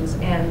margins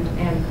and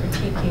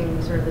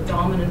critiquing sort of the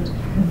dominant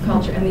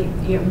culture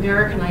and the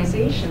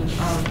Americanization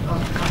of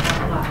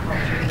black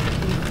culture.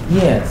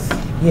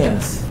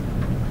 Yes,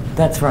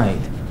 that's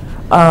right.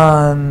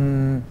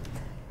 And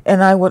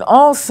I would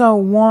also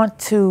want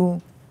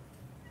to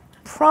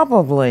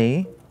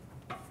probably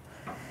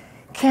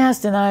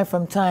cast an eye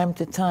from time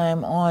to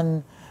time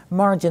on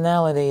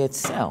marginality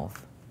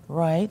itself,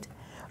 right?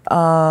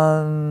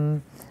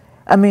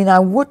 I mean, I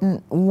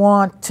wouldn't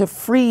want to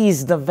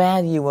freeze the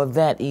value of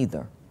that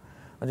either,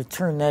 or to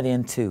turn that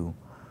into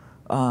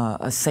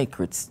a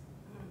sacred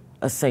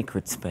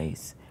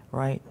space,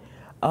 right?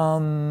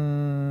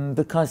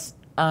 Because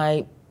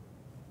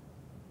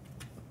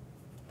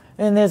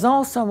and there's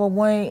also a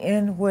way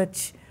in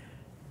which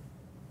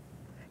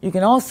you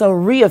can also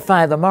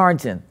reify the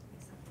margin,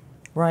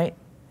 right?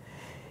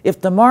 If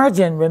the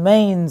margin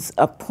remains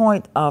a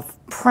point of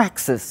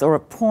praxis or a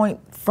point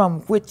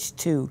from which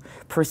to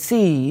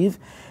perceive,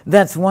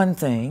 that's one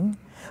thing.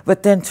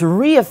 But then to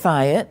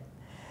reify it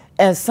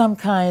as some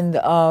kind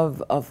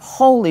of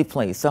holy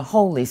place, a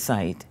holy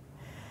site,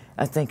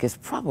 I think is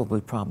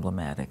probably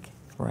problematic,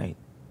 right?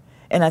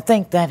 And I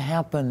think that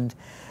happened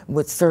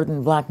with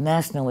certain black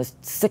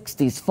nationalist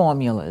 60s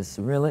formulas,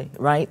 really,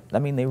 right? I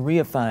mean, they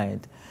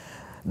reified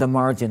the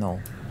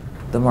marginal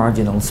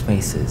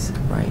spaces,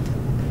 right?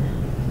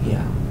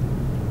 Yeah.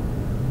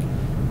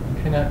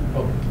 Can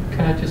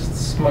I just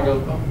smuggle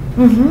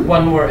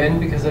one more in,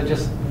 because I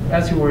just,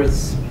 as you were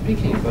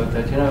speaking about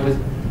that, I was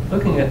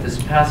looking at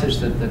this passage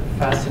that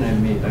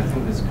fascinated me. I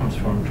think this comes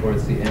from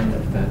towards the end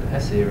of that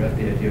essay, right?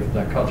 The idea of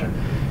black culture.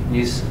 And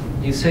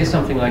you say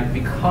something like,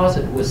 because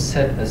it was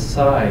set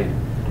aside,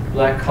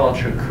 black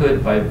culture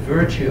could, by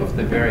virtue of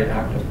the very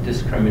act of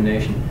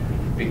discrimination,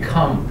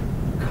 become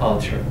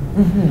culture.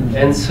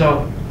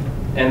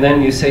 And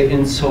then you say,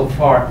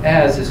 insofar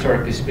as,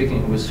 historically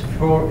speaking, it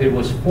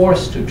was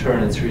forced to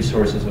turn its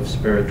resources of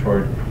spirit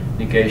toward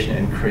negation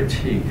and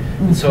critique.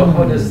 And so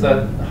how does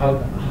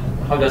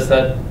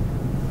that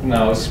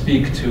now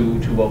speak to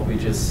what we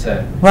just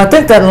said? Well, I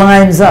think that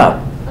lines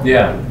up.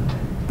 Yeah.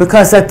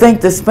 Because I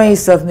think the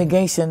space of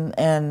negation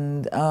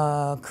and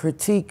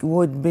critique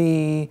would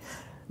be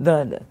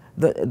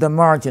the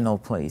marginal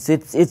place.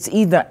 It's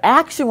either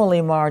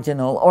actually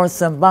marginal or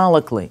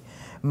symbolically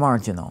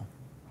marginal.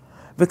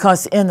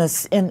 Because in a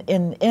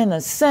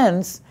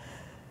sense,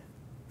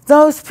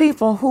 those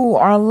people who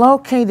are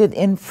located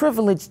in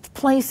privileged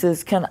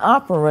places can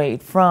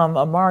operate from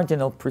a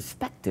marginal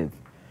perspective,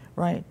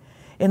 right?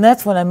 And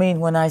that's what I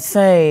mean when I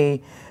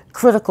say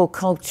critical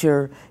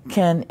culture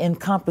can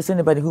encompass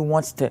anybody who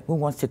wants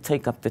to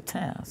take up the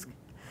task.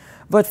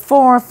 But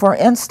for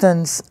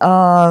instance,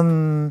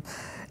 a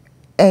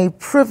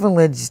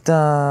privileged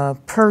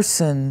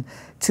person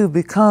to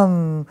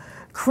become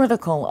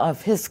critical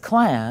of his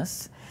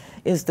class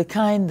is the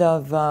kind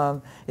of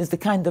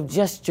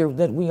gesture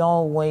that we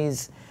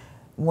always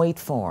wait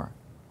for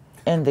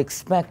and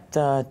expect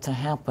to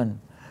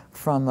happen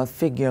from a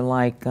figure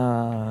like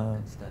or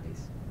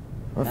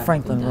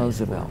Franklin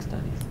Roosevelt.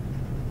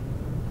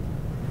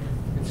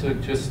 And so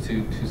just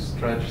to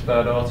stretch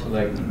that also,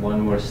 like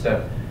one more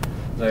step,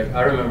 like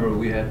I remember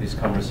we had these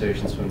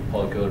conversations when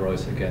Paul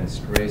Gilroy's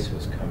Against Race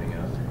was coming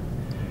out.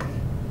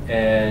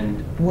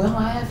 And well,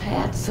 I have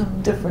had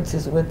some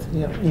differences with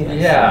him.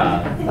 Yes.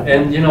 Yeah,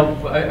 and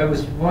I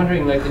was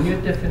wondering, like, in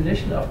your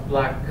definition of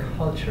black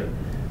culture,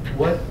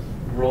 what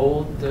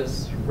role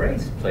does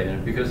race play in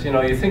it? Because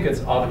you think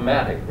it's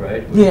automatic,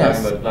 right? We're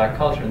talking about black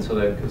culture, and so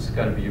there's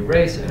got to be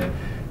race in it.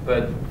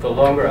 But the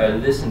longer I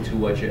listen to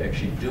what you're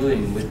actually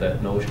doing with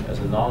that notion as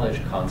a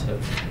knowledge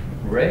concept,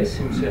 race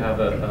seems to have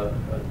a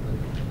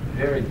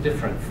very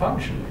different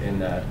function in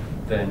that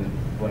than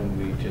when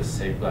we just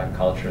say black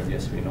culture, and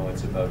yes, we know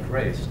it's about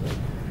race. But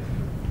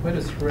what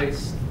is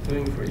race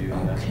doing for you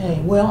in that?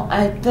 Okay, well,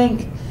 I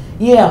think,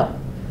 yeah,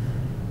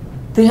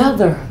 the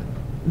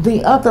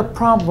other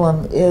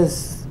problem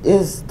is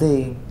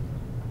the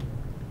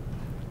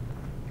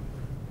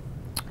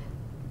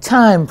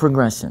time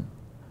progression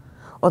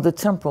or the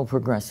temporal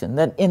progression,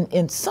 that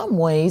in some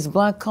ways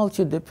black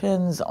culture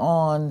depends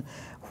on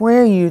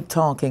where you're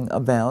talking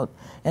about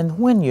and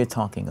when you're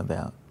talking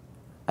about.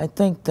 I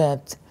think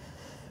that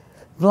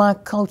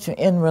black culture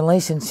in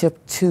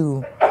relationship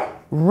to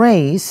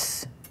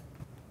race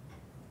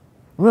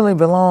really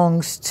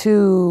belongs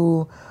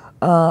to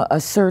a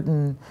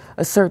certain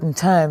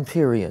time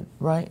period,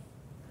 right?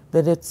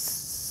 That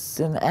it's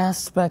an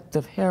aspect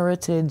of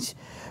heritage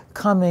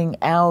coming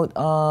out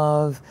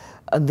of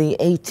the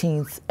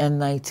 18th and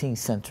 19th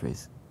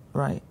centuries,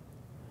 right?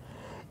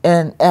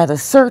 And at a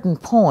certain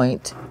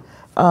point,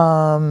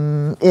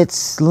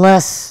 it's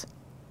less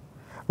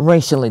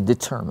racially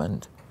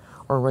determined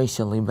or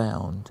racially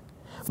bound.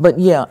 But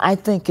yeah, I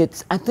think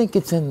it's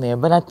in there.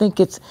 But I think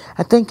it's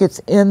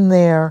in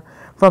there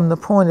from the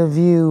point of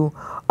view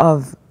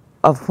of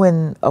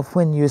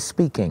when you're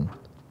speaking,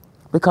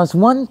 because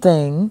one of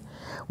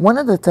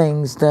the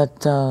things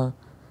that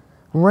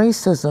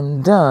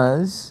racism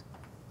does,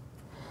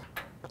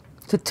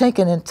 to take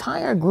an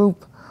entire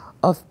group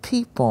of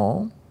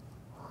people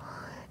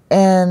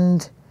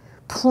and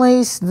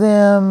place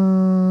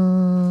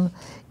them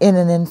in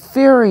an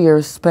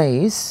inferior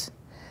space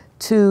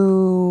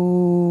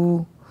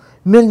to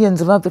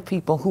millions of other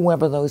people,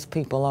 whoever those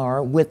people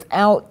are,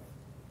 without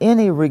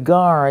any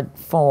regard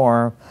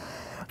for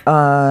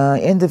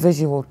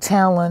individual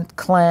talent,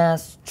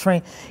 class,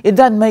 train. It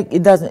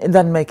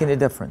doesn't make any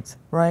difference,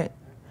 right?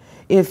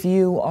 If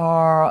you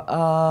are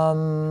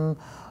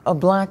a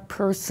black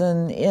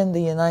person in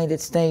the United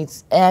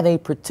States at a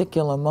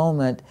particular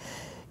moment,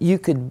 you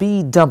could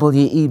be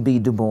W.E.B.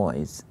 Du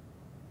Bois,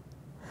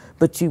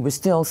 but you were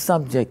still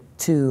subject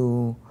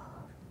to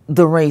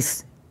the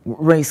race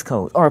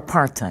code or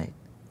apartheid,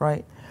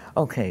 right?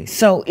 Okay,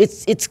 so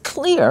it's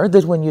clear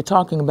that when you're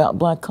talking about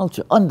black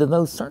culture under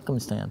those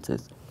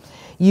circumstances,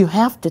 you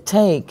have to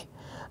take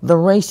the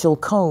racial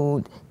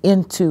code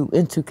into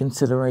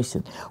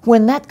consideration.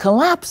 When that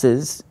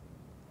collapses,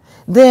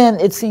 then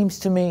it seems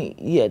to me,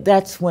 yeah,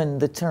 that's when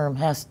the term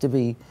has to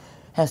be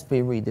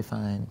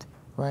redefined,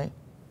 right?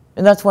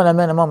 And that's what I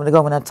meant a moment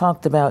ago when I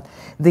talked about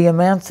the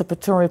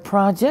emancipatory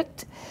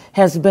project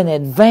has been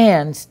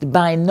advanced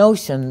by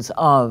notions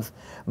of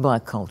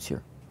black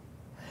culture.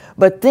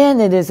 But then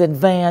it is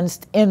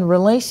advanced in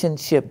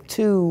relationship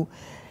to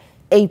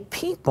a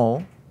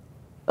people,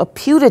 a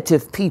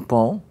putative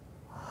people,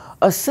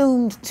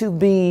 assumed to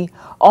be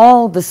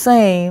all the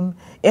same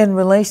in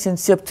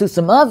relationship to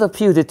some other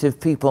putative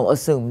people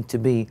assumed to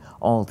be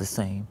all the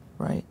same,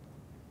 right?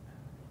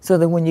 So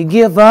that when you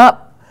give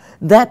up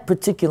that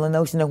particular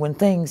notion, or when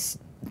things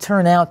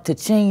turn out to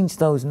change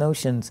those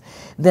notions,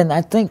 then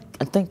I think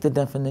the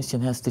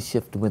definition has to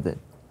shift with it.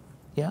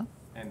 Yeah?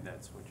 And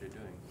that's what you're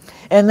doing.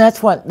 And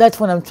that's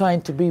what I'm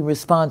trying to be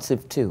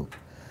responsive to.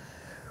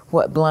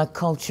 What black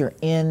culture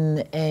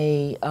in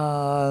a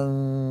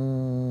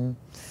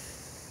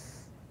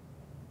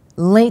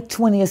late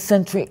 20th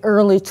century,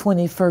 early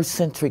 21st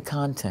century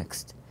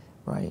context,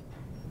 right?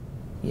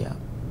 Yeah.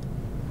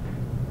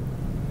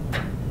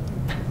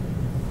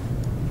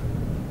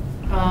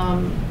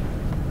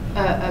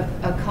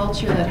 A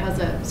culture that has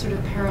a sort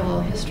of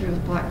parallel history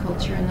with black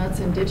culture, and that's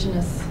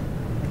indigenous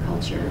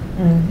culture.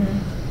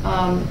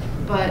 Mm-hmm.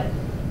 But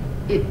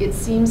it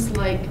seems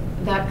like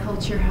that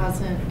culture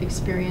hasn't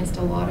experienced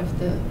a lot of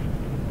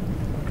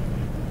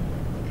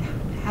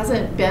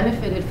hasn't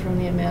benefited from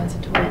the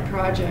emancipatory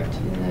project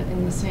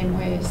in the same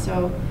way.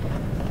 So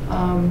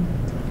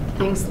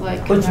things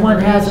like which one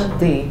hasn't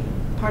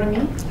Pardon me?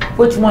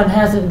 Which one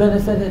hasn't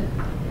benefited?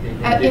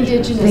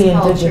 Indigenous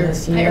culture,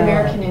 yeah.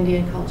 American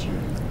Indian culture.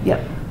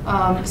 Yep.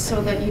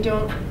 So that you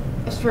don't,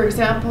 for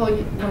example,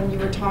 when you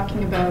were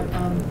talking about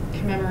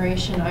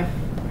commemoration, I've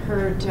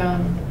heard,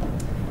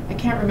 I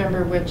can't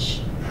remember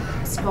which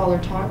scholar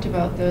talked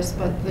about this,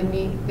 but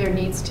there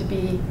needs to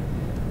be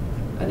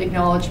an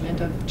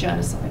acknowledgement of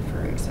genocide,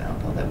 for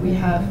example, that we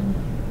have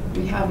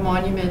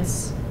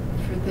monuments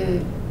for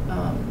the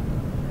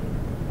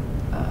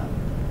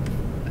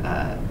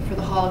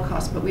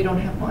Holocaust, but we don't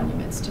have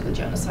monuments to the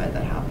genocide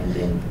that happened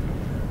in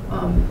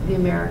the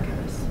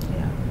Americas.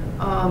 Yeah.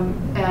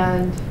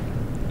 And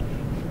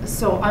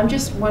so I'm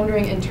just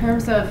wondering, in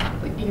terms of,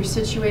 like, you're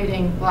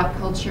situating black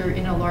culture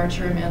in a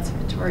larger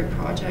emancipatory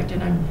project,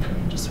 and I'm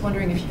just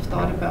wondering if you've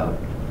thought about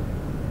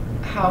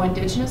how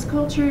indigenous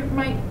culture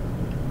might,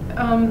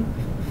 or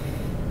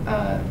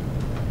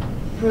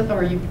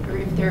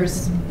if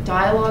there's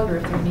dialogue, or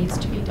if there needs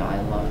to be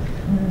dialogue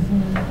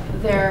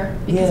there,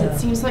 because it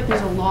seems like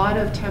there's a lot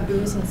of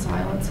taboos and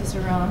silences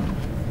around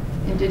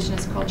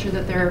indigenous culture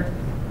that there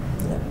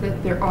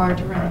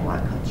aren't around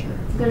black culture.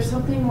 There's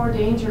something more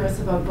dangerous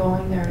about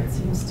going there, it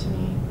seems to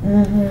me,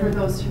 for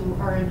those who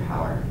are in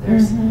power.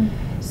 There's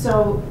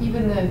so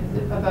even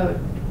about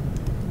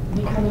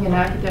becoming an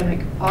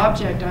academic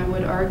object, I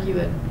would argue,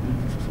 at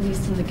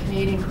least in the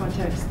Canadian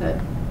context, that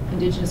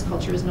indigenous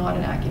culture is not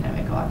an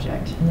academic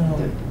object.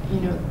 No.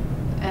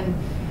 And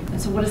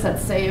so what does that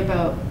say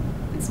about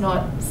it's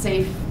not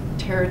safe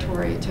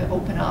territory to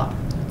open up?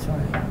 That's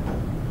right.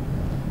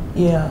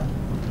 Yeah.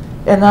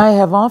 And I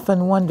have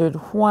often wondered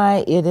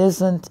why it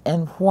isn't,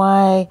 and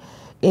why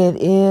it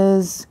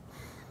is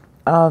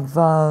of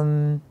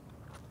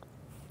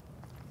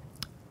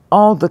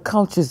all the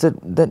cultures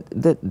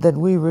that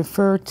we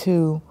refer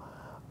to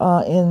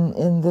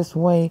in this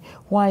way,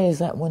 why is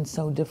that one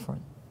so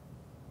different?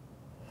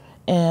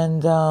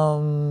 And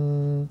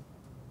I'm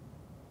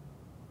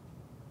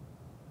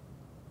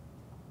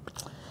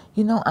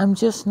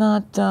just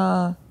not.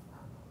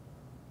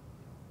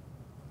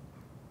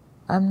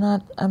 I'm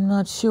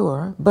not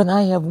sure, but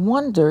I have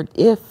wondered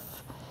if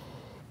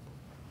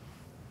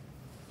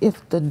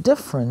the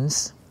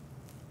difference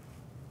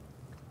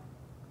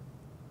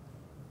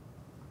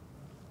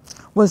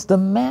was the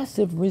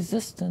massive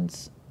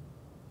resistance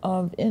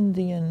of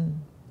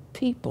Indian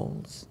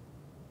peoples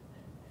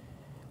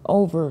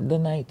over the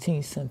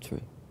 19th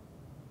century.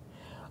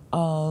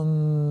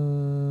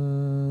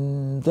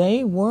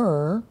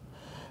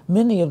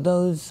 Many of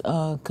those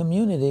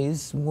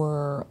communities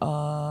were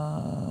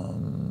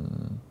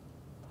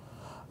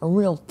a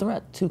real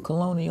threat to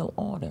colonial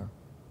order.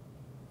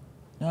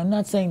 Now, I'm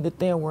not saying that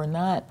there were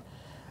not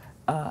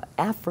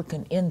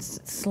African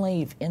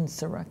slave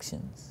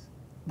insurrections,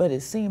 but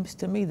it seems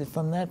to me that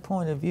from that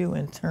point of view,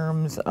 in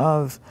terms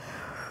of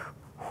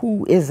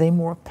who is a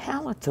more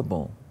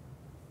palatable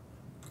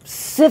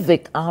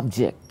civic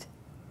object,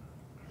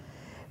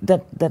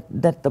 that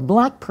the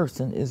black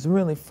person is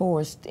really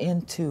forced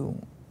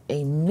into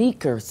a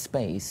meeker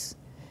space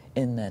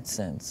in that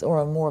sense, or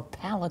a more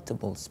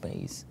palatable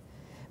space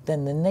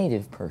than the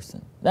native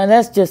person. Now,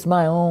 that's just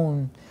my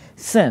own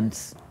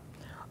sense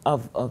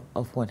of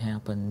what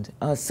happened.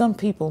 Some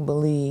people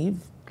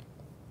believe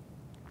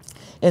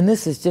and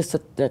this is just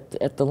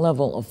at the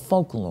level of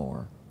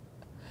folklore.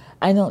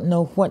 I don't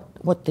know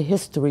what the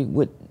history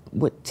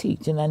would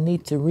teach, and I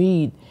need to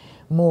read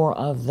more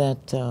of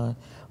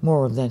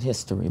that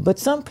history. But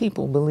some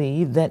people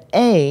believe that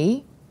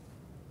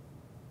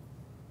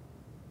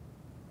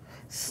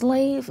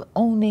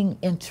slave-owning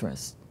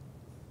interest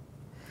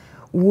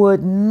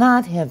would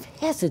not have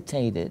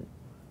hesitated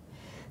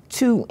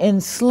to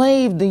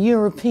enslave the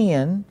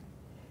European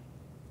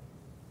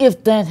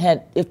if that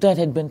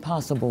had been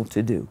possible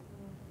to do.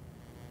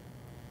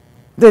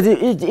 That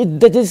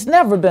it's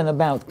never been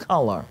about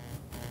color.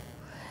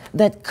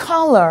 That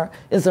color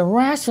is a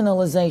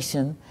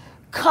rationalization.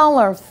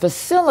 Color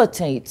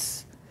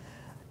facilitates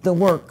the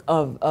work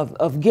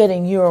of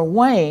getting your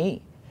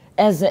way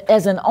as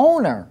an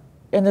owner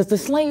and as the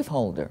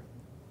slaveholder.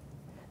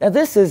 Now,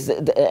 this is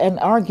an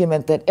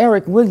argument that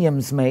Eric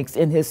Williams makes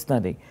in his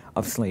study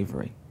of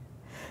slavery,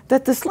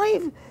 that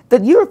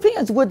that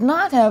Europeans wouldn't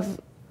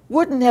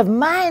have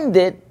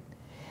minded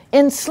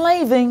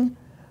enslaving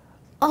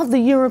of the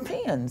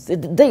Europeans.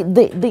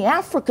 The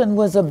African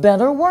was a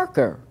better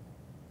worker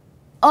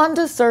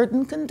under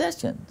certain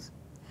conditions.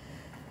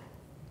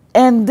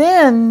 And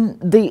then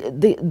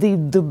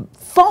the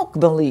folk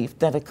belief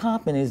that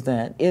accompanies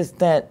that is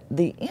that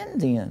the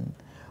Indian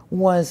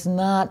was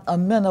not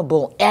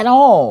amenable at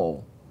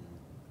all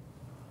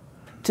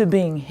to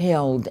being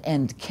held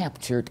and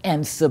captured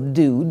and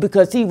subdued,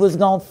 because he was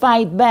going to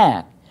fight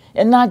back.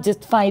 And not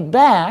just fight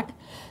back,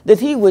 that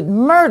he would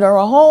murder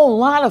a whole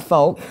lot of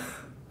folk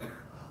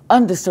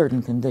under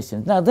certain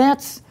conditions. Now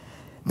that's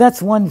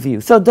one view.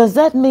 So does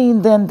that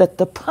mean then that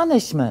the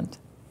punishment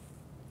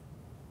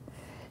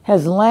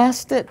has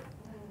lasted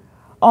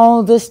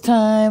all this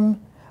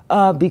time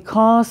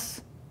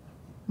because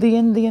the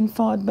Indian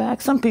fought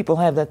back? Some people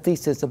have that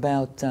thesis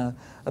about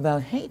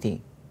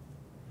Haiti,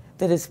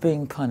 that it's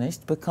being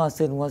punished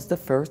because it was the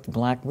first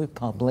black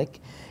republic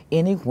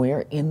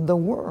anywhere in the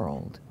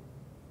world,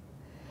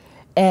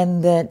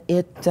 and that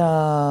it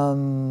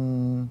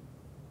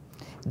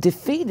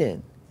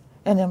defeated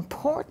an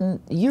important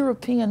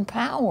European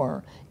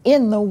power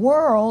in the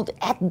world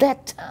at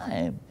that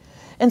time.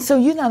 And so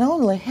you not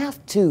only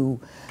have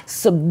to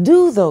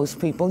subdue those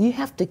people, you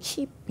have to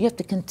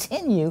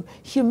continue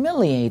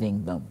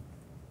humiliating them.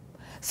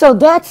 So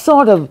that's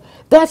sort of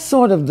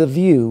the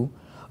view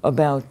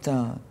about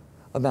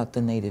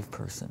the native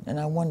person. And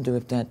I wonder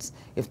if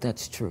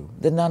that's true.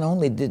 That not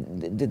only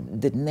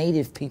did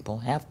native people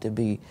have to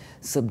be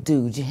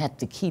subdued, you had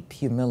to keep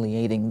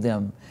humiliating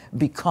them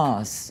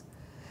because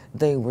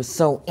they were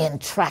so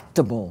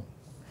intractable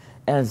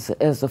as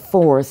a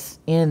force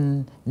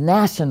in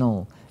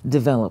national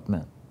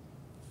development.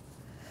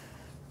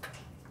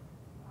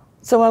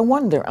 So I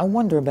wonder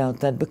about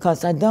that,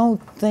 because I don't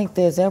think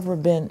there's ever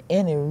been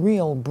any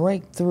real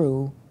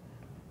breakthrough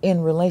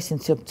in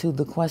relationship to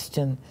the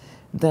question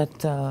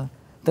that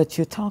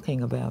you're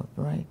talking about,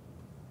 right?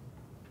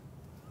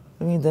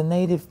 I mean, the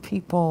native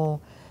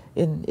people,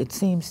 it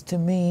seems to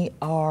me,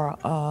 are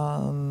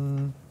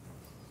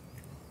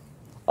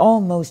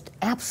almost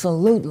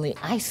absolutely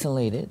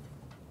isolated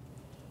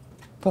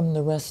from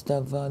the rest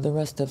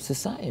of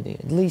society.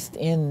 At least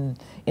in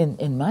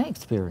my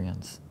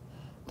experience,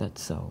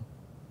 that's so.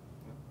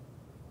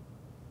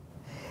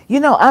 You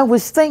know, I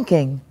was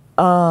thinking,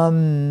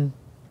 in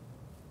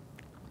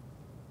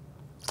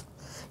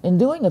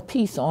doing a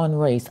piece on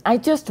race, I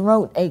just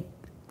wrote a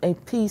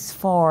piece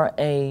for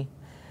a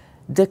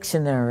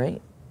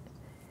dictionary,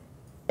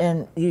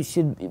 and you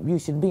should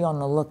be on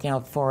the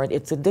lookout for it.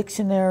 It's a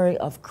dictionary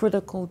of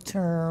critical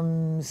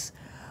terms,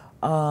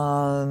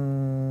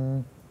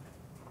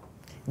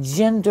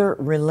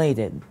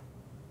 gender-related,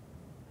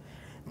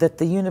 that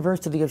the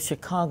University of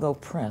Chicago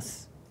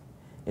Press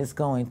is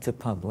going to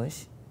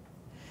publish.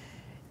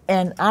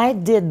 And I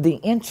did the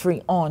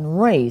entry on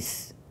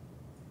race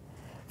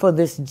for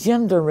this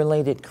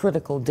gender-related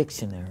critical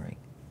dictionary.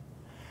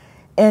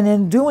 And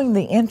in doing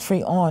the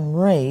entry on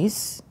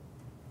race,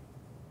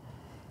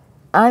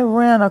 I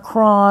ran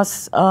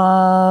across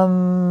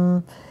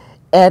at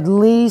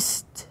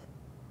least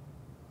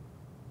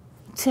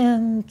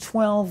 10,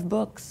 12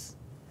 books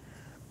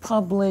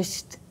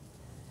published,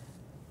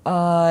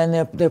 and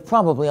there are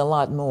probably a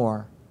lot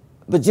more,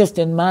 but just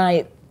in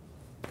my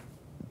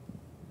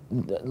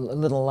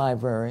little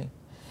library,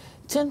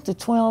 10 to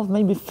 12,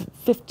 maybe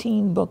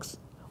 15 books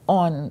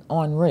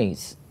on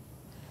race,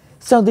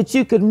 so that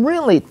you could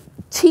really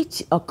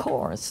teach a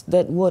course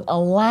that would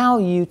allow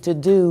you to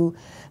do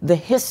the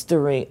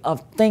history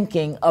of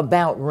thinking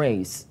about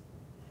race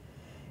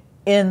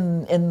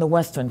in the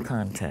Western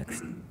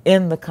context,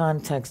 in the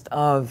context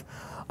of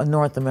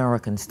North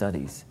American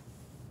studies.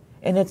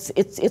 And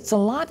it's a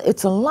lot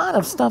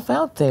of stuff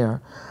out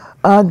there.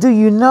 Do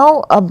you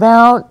know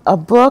about a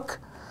book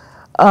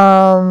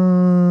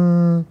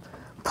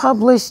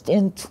published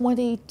in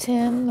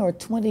 2010 or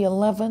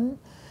 2011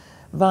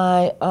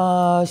 by,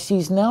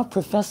 she's now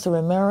Professor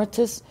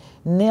Emeritus,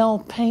 Nell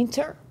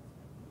Painter,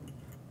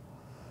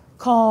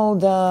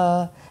 called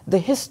The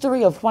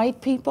History of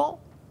White People?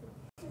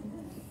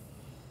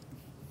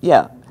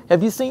 Yeah.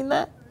 Have you seen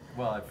that?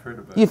 Well, I've heard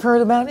about You've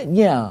heard about it?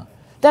 Yeah.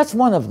 That's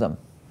one of them.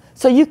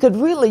 So you could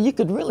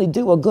really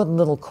do a good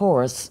little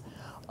course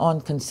on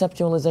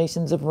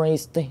conceptualizations of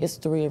race, the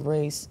history of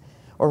race,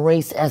 or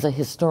race as a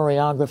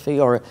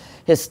historiography or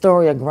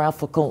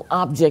historiographical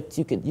object.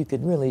 You could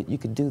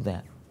do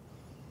that.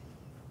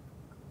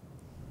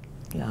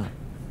 Yeah.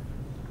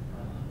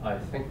 I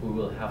think we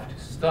will have to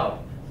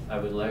stop. I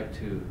would like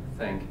to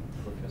thank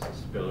Professor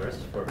Spillers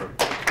for her